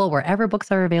available wherever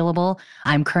books are available.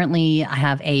 I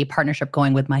have a partnership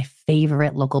going with my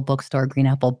favorite local bookstore, Green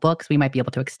Apple Books. We might be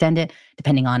able to extend it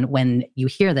depending on when you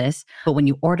hear this. But when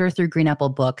you order through Green Apple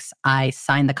Books, I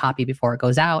sign the copy before it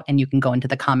goes out, and you can go into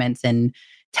the comments and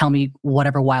tell me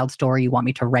whatever wild story you want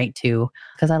me to write to,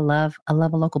 because I love a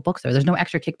local bookstore. There's no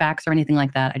extra kickbacks or anything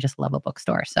like that. I just love a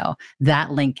bookstore. So that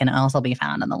link can also be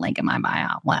found on the link in my bio.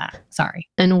 Wow, sorry.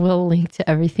 And we'll link to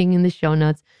everything in the show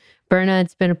notes. Berna,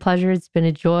 it's been a pleasure. It's been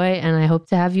a joy. And I hope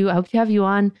to have you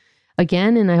on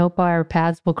again. And I hope our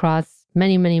paths will cross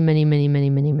many, many, many, many, many,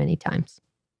 many, many times.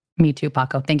 Me too,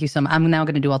 Paco. Thank you so much. I'm now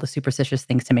going to do all the superstitious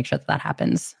things to make sure that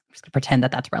happens. I'm just going to pretend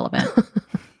that that's relevant.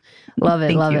 Love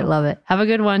it. Love it. Have a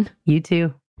good one. You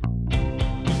too.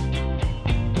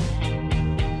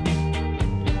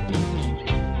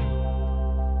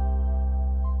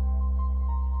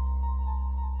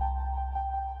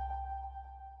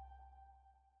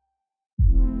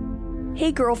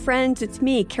 Hey girlfriends, it's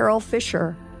me, Carol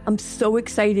Fisher. I'm so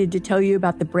excited to tell you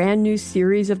about the brand new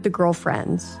series of The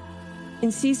Girlfriends.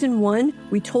 In season 1,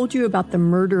 we told you about the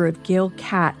murder of Gail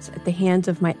Katz at the hands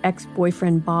of my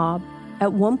ex-boyfriend Bob.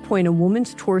 At one point, a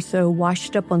woman's torso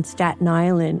washed up on Staten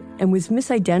Island and was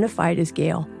misidentified as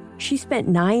Gail. She spent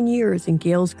 9 years in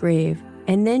Gail's grave,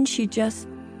 and then she just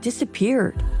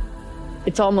disappeared.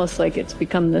 It's almost like it's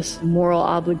become this moral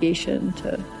obligation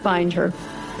to find her.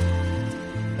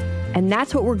 And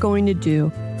that's what we're going to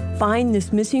do. Find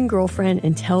this missing girlfriend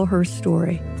and tell her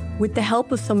story. With the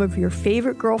help of some of your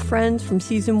favorite girlfriends from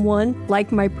season 1,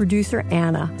 like my producer,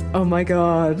 Anna. Oh my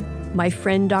God. My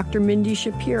friend, Dr. Mindy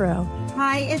Shapiro.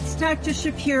 Hi, it's Dr.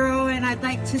 Shapiro, and I'd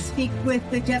like to speak with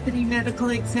the deputy medical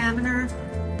examiner.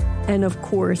 And of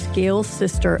course, Gail's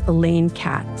sister, Elaine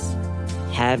Katz.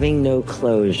 Having no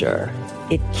closure,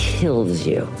 it kills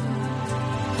you.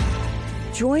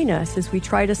 Join us as we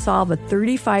try to solve a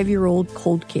 35-year-old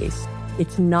cold case.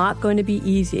 It's not going to be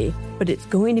easy, but it's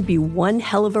going to be one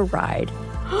hell of a ride.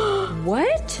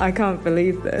 What? I can't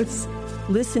believe this.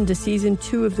 Listen to season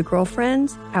 2 of The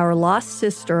Girlfriends, Our Lost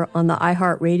Sister on the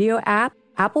iHeartRadio app,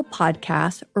 Apple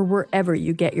Podcasts, or wherever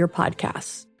you get your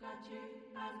podcasts.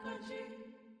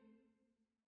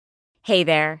 Hey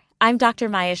there, I'm Dr.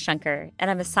 Maya Shankar, and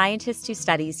I'm a scientist who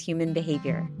studies human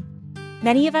behavior.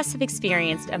 Many of us have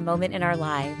experienced a moment in our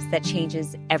lives that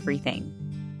changes everything.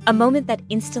 A moment that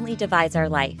instantly divides our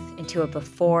life into a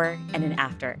before and an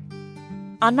after.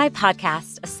 On my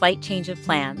podcast, A Slight Change of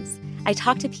Plans, I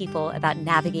talk to people about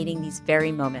navigating these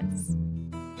very moments.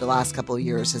 The last couple of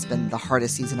years has been the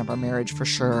hardest season of our marriage for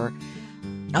sure.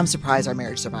 I'm surprised our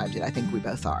marriage survived it. I think we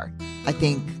both are. I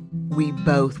think we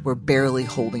both were barely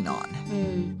holding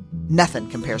on. Nothing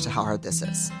compares to how hard this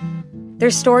is. Their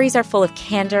stories are full of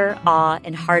candor, awe,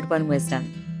 and hard-won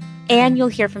wisdom. And you'll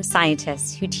hear from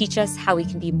scientists who teach us how we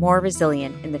can be more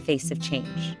resilient in the face of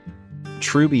change.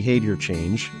 True behavior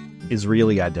change is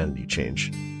really identity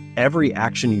change. Every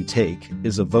action you take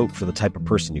is a vote for the type of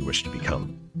person you wish to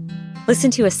become.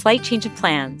 Listen to A Slight Change of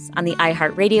Plans on the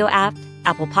iHeartRadio app,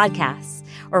 Apple Podcasts,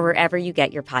 or wherever you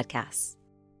get your podcasts.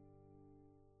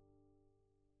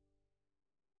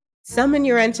 Summon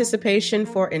your anticipation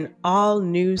for an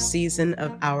all-new season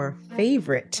of our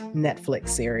favorite Netflix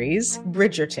series,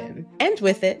 Bridgerton. And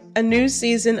with it, a new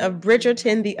season of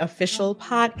Bridgerton, the official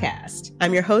podcast.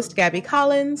 I'm your host, Gabby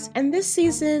Collins, and this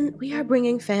season, we are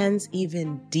bringing fans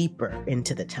even deeper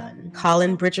into the ton.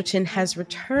 Colin Bridgerton has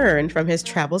returned from his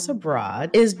travels abroad.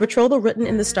 Is betrothal written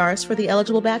in the stars for the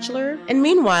eligible bachelor? And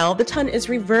meanwhile, the ton is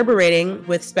reverberating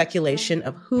with speculation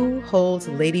of who holds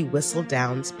Lady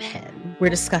Whistledown's pen. We're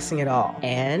discussing it all.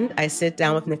 And I sit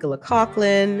down with Nicola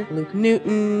Coughlan, Luke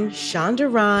Newton,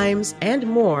 Shonda Rhimes, and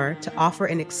more to offer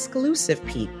an exclusive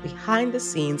peek behind the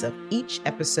scenes of each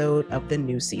episode of the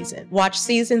new season. Watch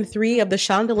season 3 of the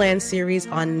Shondaland series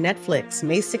on Netflix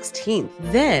May 16th.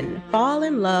 Then fall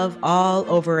in love all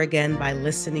over again by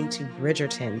listening to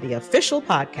Bridgerton, the official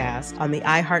podcast on the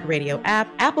iHeartRadio app,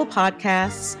 Apple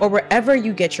Podcasts, or wherever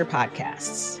you get your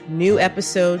podcasts. New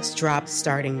episodes drop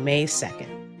starting May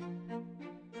 2nd.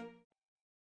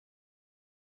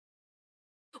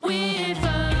 Weird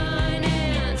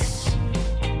finance.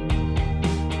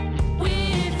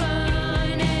 Weird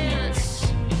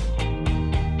finance.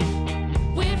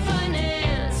 Weird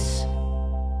finance.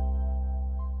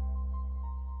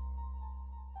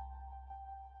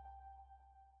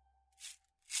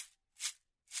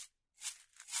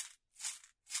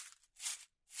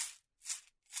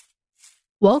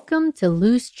 Welcome to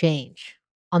Loose Change.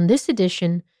 On this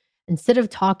edition, instead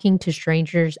of talking to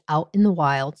strangers out in the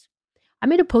wilds, I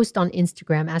made a post on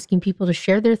Instagram asking people to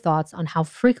share their thoughts on how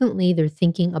frequently they're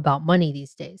thinking about money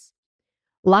these days.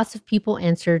 Lots of people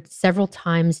answered several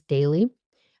times daily,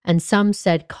 and some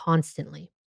said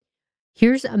constantly.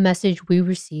 Here's a message we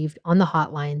received on the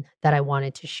hotline that I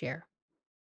wanted to share.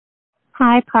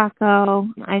 Hi, Paco.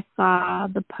 I saw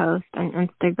the post on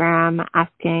Instagram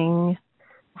asking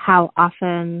how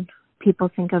often people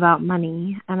think about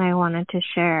money, and I wanted to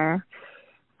share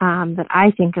that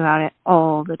I think about it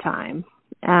all the time,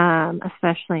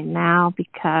 especially now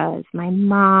because my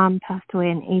mom passed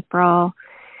away in April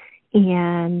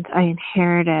and I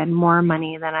inherited more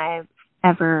money than I've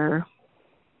ever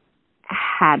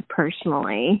had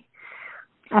personally.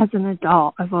 As an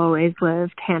adult, I've always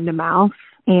lived hand to mouth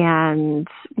and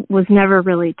was never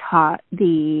really taught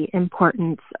the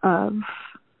importance of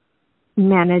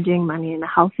managing money in a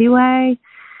healthy way.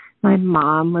 My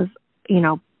mom was,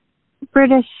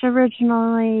 British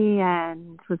originally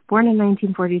and was born in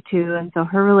 1942, and so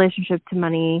her relationship to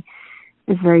money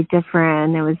is very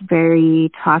different. It was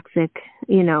very toxic,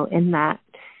 in that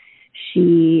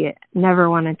she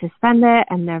never wanted to spend it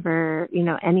and never,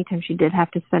 anytime she did have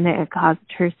to spend it, it caused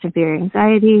her severe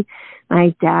anxiety.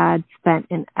 My dad spent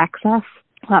in excess,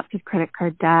 lots of credit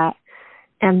card debt,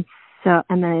 and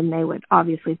then they would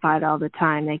obviously fight all the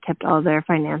time. They kept all their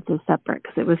finances separate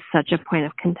because it was such a point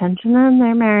of contention in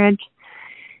their marriage.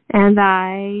 And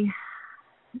I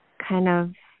kind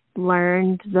of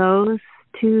learned those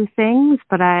two things,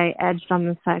 but I edged on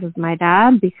the side of my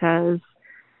dad because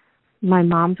my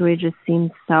mom's way just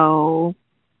seemed so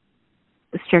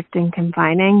strict and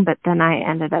confining, but then I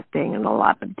ended up being in a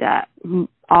lot of debt.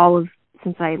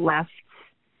 Since I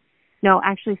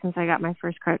got my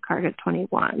first credit card at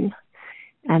 21.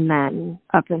 And then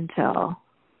up until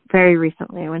very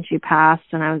recently when she passed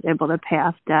and I was able to pay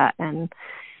off debt. And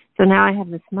so now I have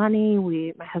this money.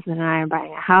 My husband and I are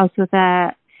buying a house with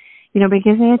it. But it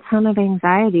gives me a ton of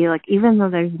anxiety. Like, even though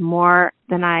there's more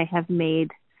than I have made,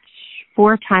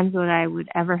 4 times what I would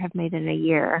ever have made in a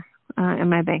year in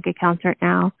my bank accounts right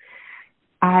now,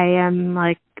 I am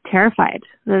terrified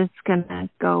that it's going to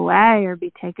go away or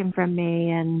be taken from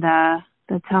me. And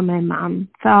that's how my mom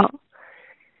felt.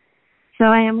 So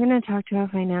I am going to talk to a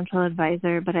financial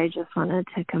advisor, but I just wanted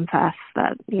to confess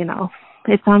that,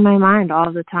 it's on my mind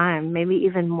all the time, maybe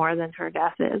even more than her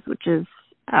death is, which is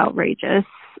outrageous.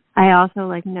 I also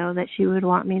know that she would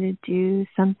want me to do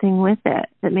something with it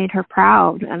that made her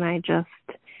proud. And I just,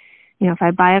 if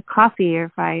I buy a coffee or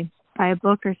if I buy a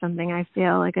book or something, I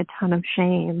feel a ton of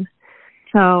shame.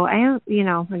 So I am,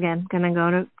 again, going to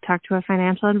go to talk to a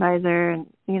financial advisor and,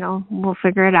 we'll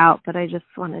figure it out. But I just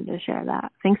wanted to share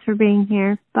that. Thanks for being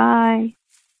here. Bye.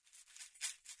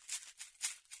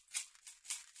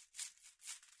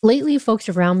 Lately, folks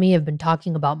around me have been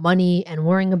talking about money and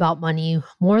worrying about money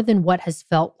more than what has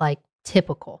felt like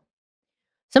typical.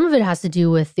 Some of it has to do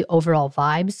with the overall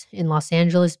vibes in Los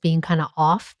Angeles being kind of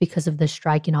off because of the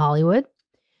strike in Hollywood.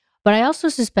 But I also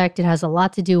suspect it has a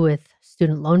lot to do with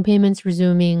student loan payments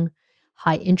resuming,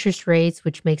 high interest rates,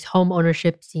 which makes home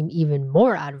ownership seem even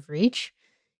more out of reach,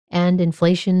 and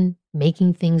inflation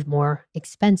making things more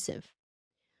expensive.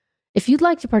 If you'd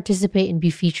like to participate and be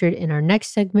featured in our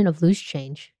next segment of Loose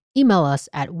Change, email us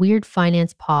at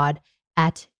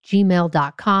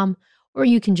weirdfinancepod@gmail.com, or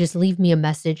you can just leave me a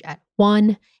message at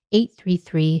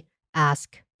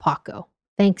 1-833-ASK-PACO.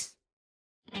 Thanks.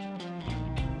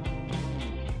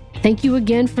 Thank you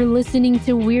again for listening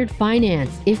to Weird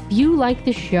Finance. If you like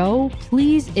the show,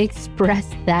 please express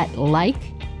that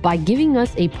by giving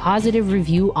us a positive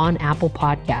review on Apple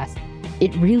Podcasts.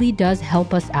 It really does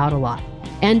help us out a lot.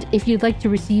 And if you'd like to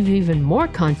receive even more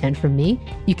content from me,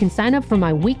 you can sign up for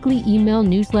my weekly email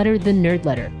newsletter, The Nerd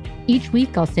Letter. Each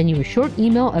week, I'll send you a short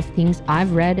email of things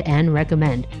I've read and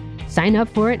recommend. Sign up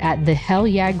for it at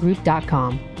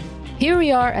thehellyeahgroup.com. Here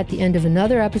we are at the end of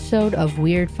another episode of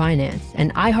Weird Finance,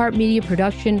 an iHeartMedia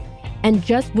production, and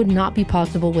just would not be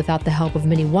possible without the help of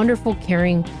many wonderful,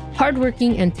 caring,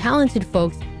 hardworking, and talented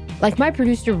folks like my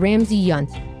producer, Ramsey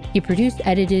Yunt. He produced,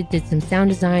 edited, did some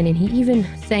sound design, and he even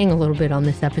sang a little bit on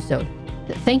this episode.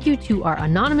 Thank you to our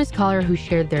anonymous caller who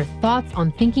shared their thoughts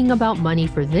on thinking about money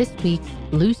for this week's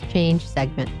Loose Change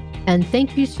segment. And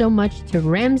thank you so much to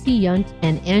Ramsey Yunt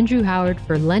and Andrew Howard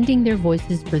for lending their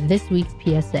voices for this week's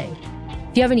PSA.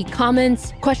 If you have any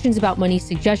comments, questions about money,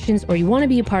 suggestions, or you want to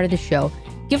be a part of the show,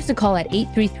 give us a call at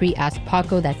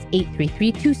 833-ASK-PACO. That's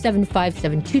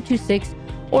 833-275-7226,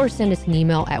 or send us an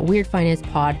email at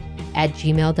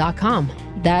weirdfinancepod@gmail.com.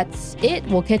 That's it.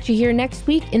 We'll catch you here next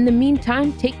week. In the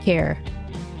meantime, take care.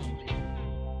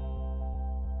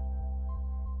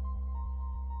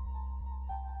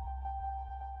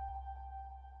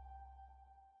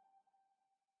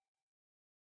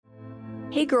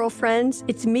 Hey girlfriends,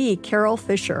 it's me, Carol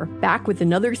Fisher, back with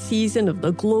another season of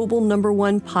the global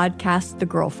 #1 podcast, The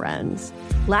Girlfriends.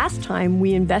 Last time,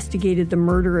 we investigated the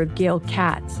murder of Gail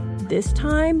Katz. This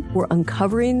time, we're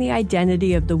uncovering the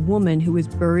identity of the woman who was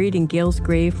buried in Gail's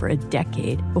grave for a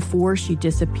decade before she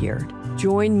disappeared.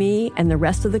 Join me and the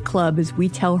rest of the club as we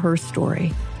tell her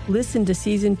story. Listen to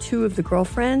Season 2 of The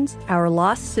Girlfriends, Our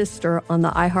Lost Sister on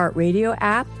the iHeartRadio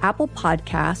app, Apple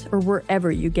Podcasts, or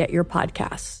wherever you get your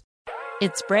podcasts.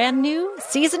 It's brand new,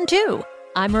 Season 2.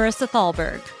 I'm Marissa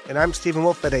Thalberg. And I'm Stephen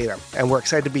Wolf-Bedeta. And we're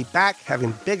excited to be back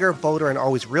having bigger, bolder, and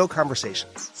always real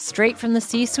conversations. Straight from the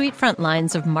C-suite front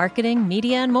lines of marketing,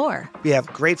 media, and more. We have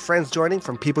great friends joining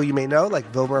from people you may know,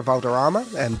 like Vilmer Valderrama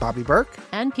and Bobby Burke.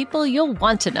 And people you'll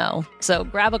want to know. So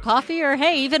grab a coffee or,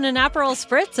 hey, even an Aperol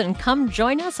Spritz and come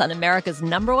join us on America's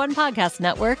 #1 podcast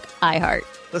network, iHeart.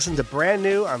 Listen to brand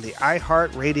new on the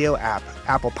iHeartRadio app,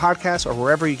 Apple Podcasts, or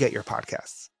wherever you get your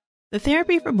podcasts. The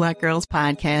Therapy for Black Girls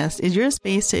podcast is your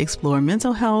space to explore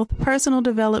mental health, personal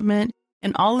development,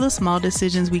 and all of the small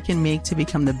decisions we can make to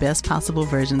become the best possible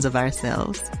versions of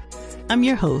ourselves. I'm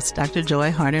your host, Dr. Joy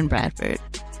Harden Bradford,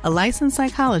 a licensed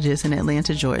psychologist in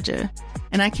Atlanta, Georgia,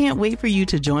 and I can't wait for you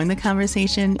to join the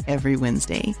conversation every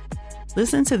Wednesday.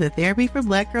 Listen to the Therapy for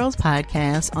Black Girls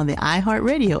podcast on the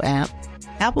iHeartRadio app,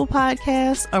 Apple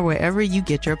Podcasts, or wherever you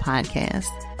get your podcasts.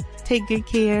 Take good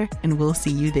care, and we'll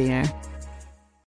see you there.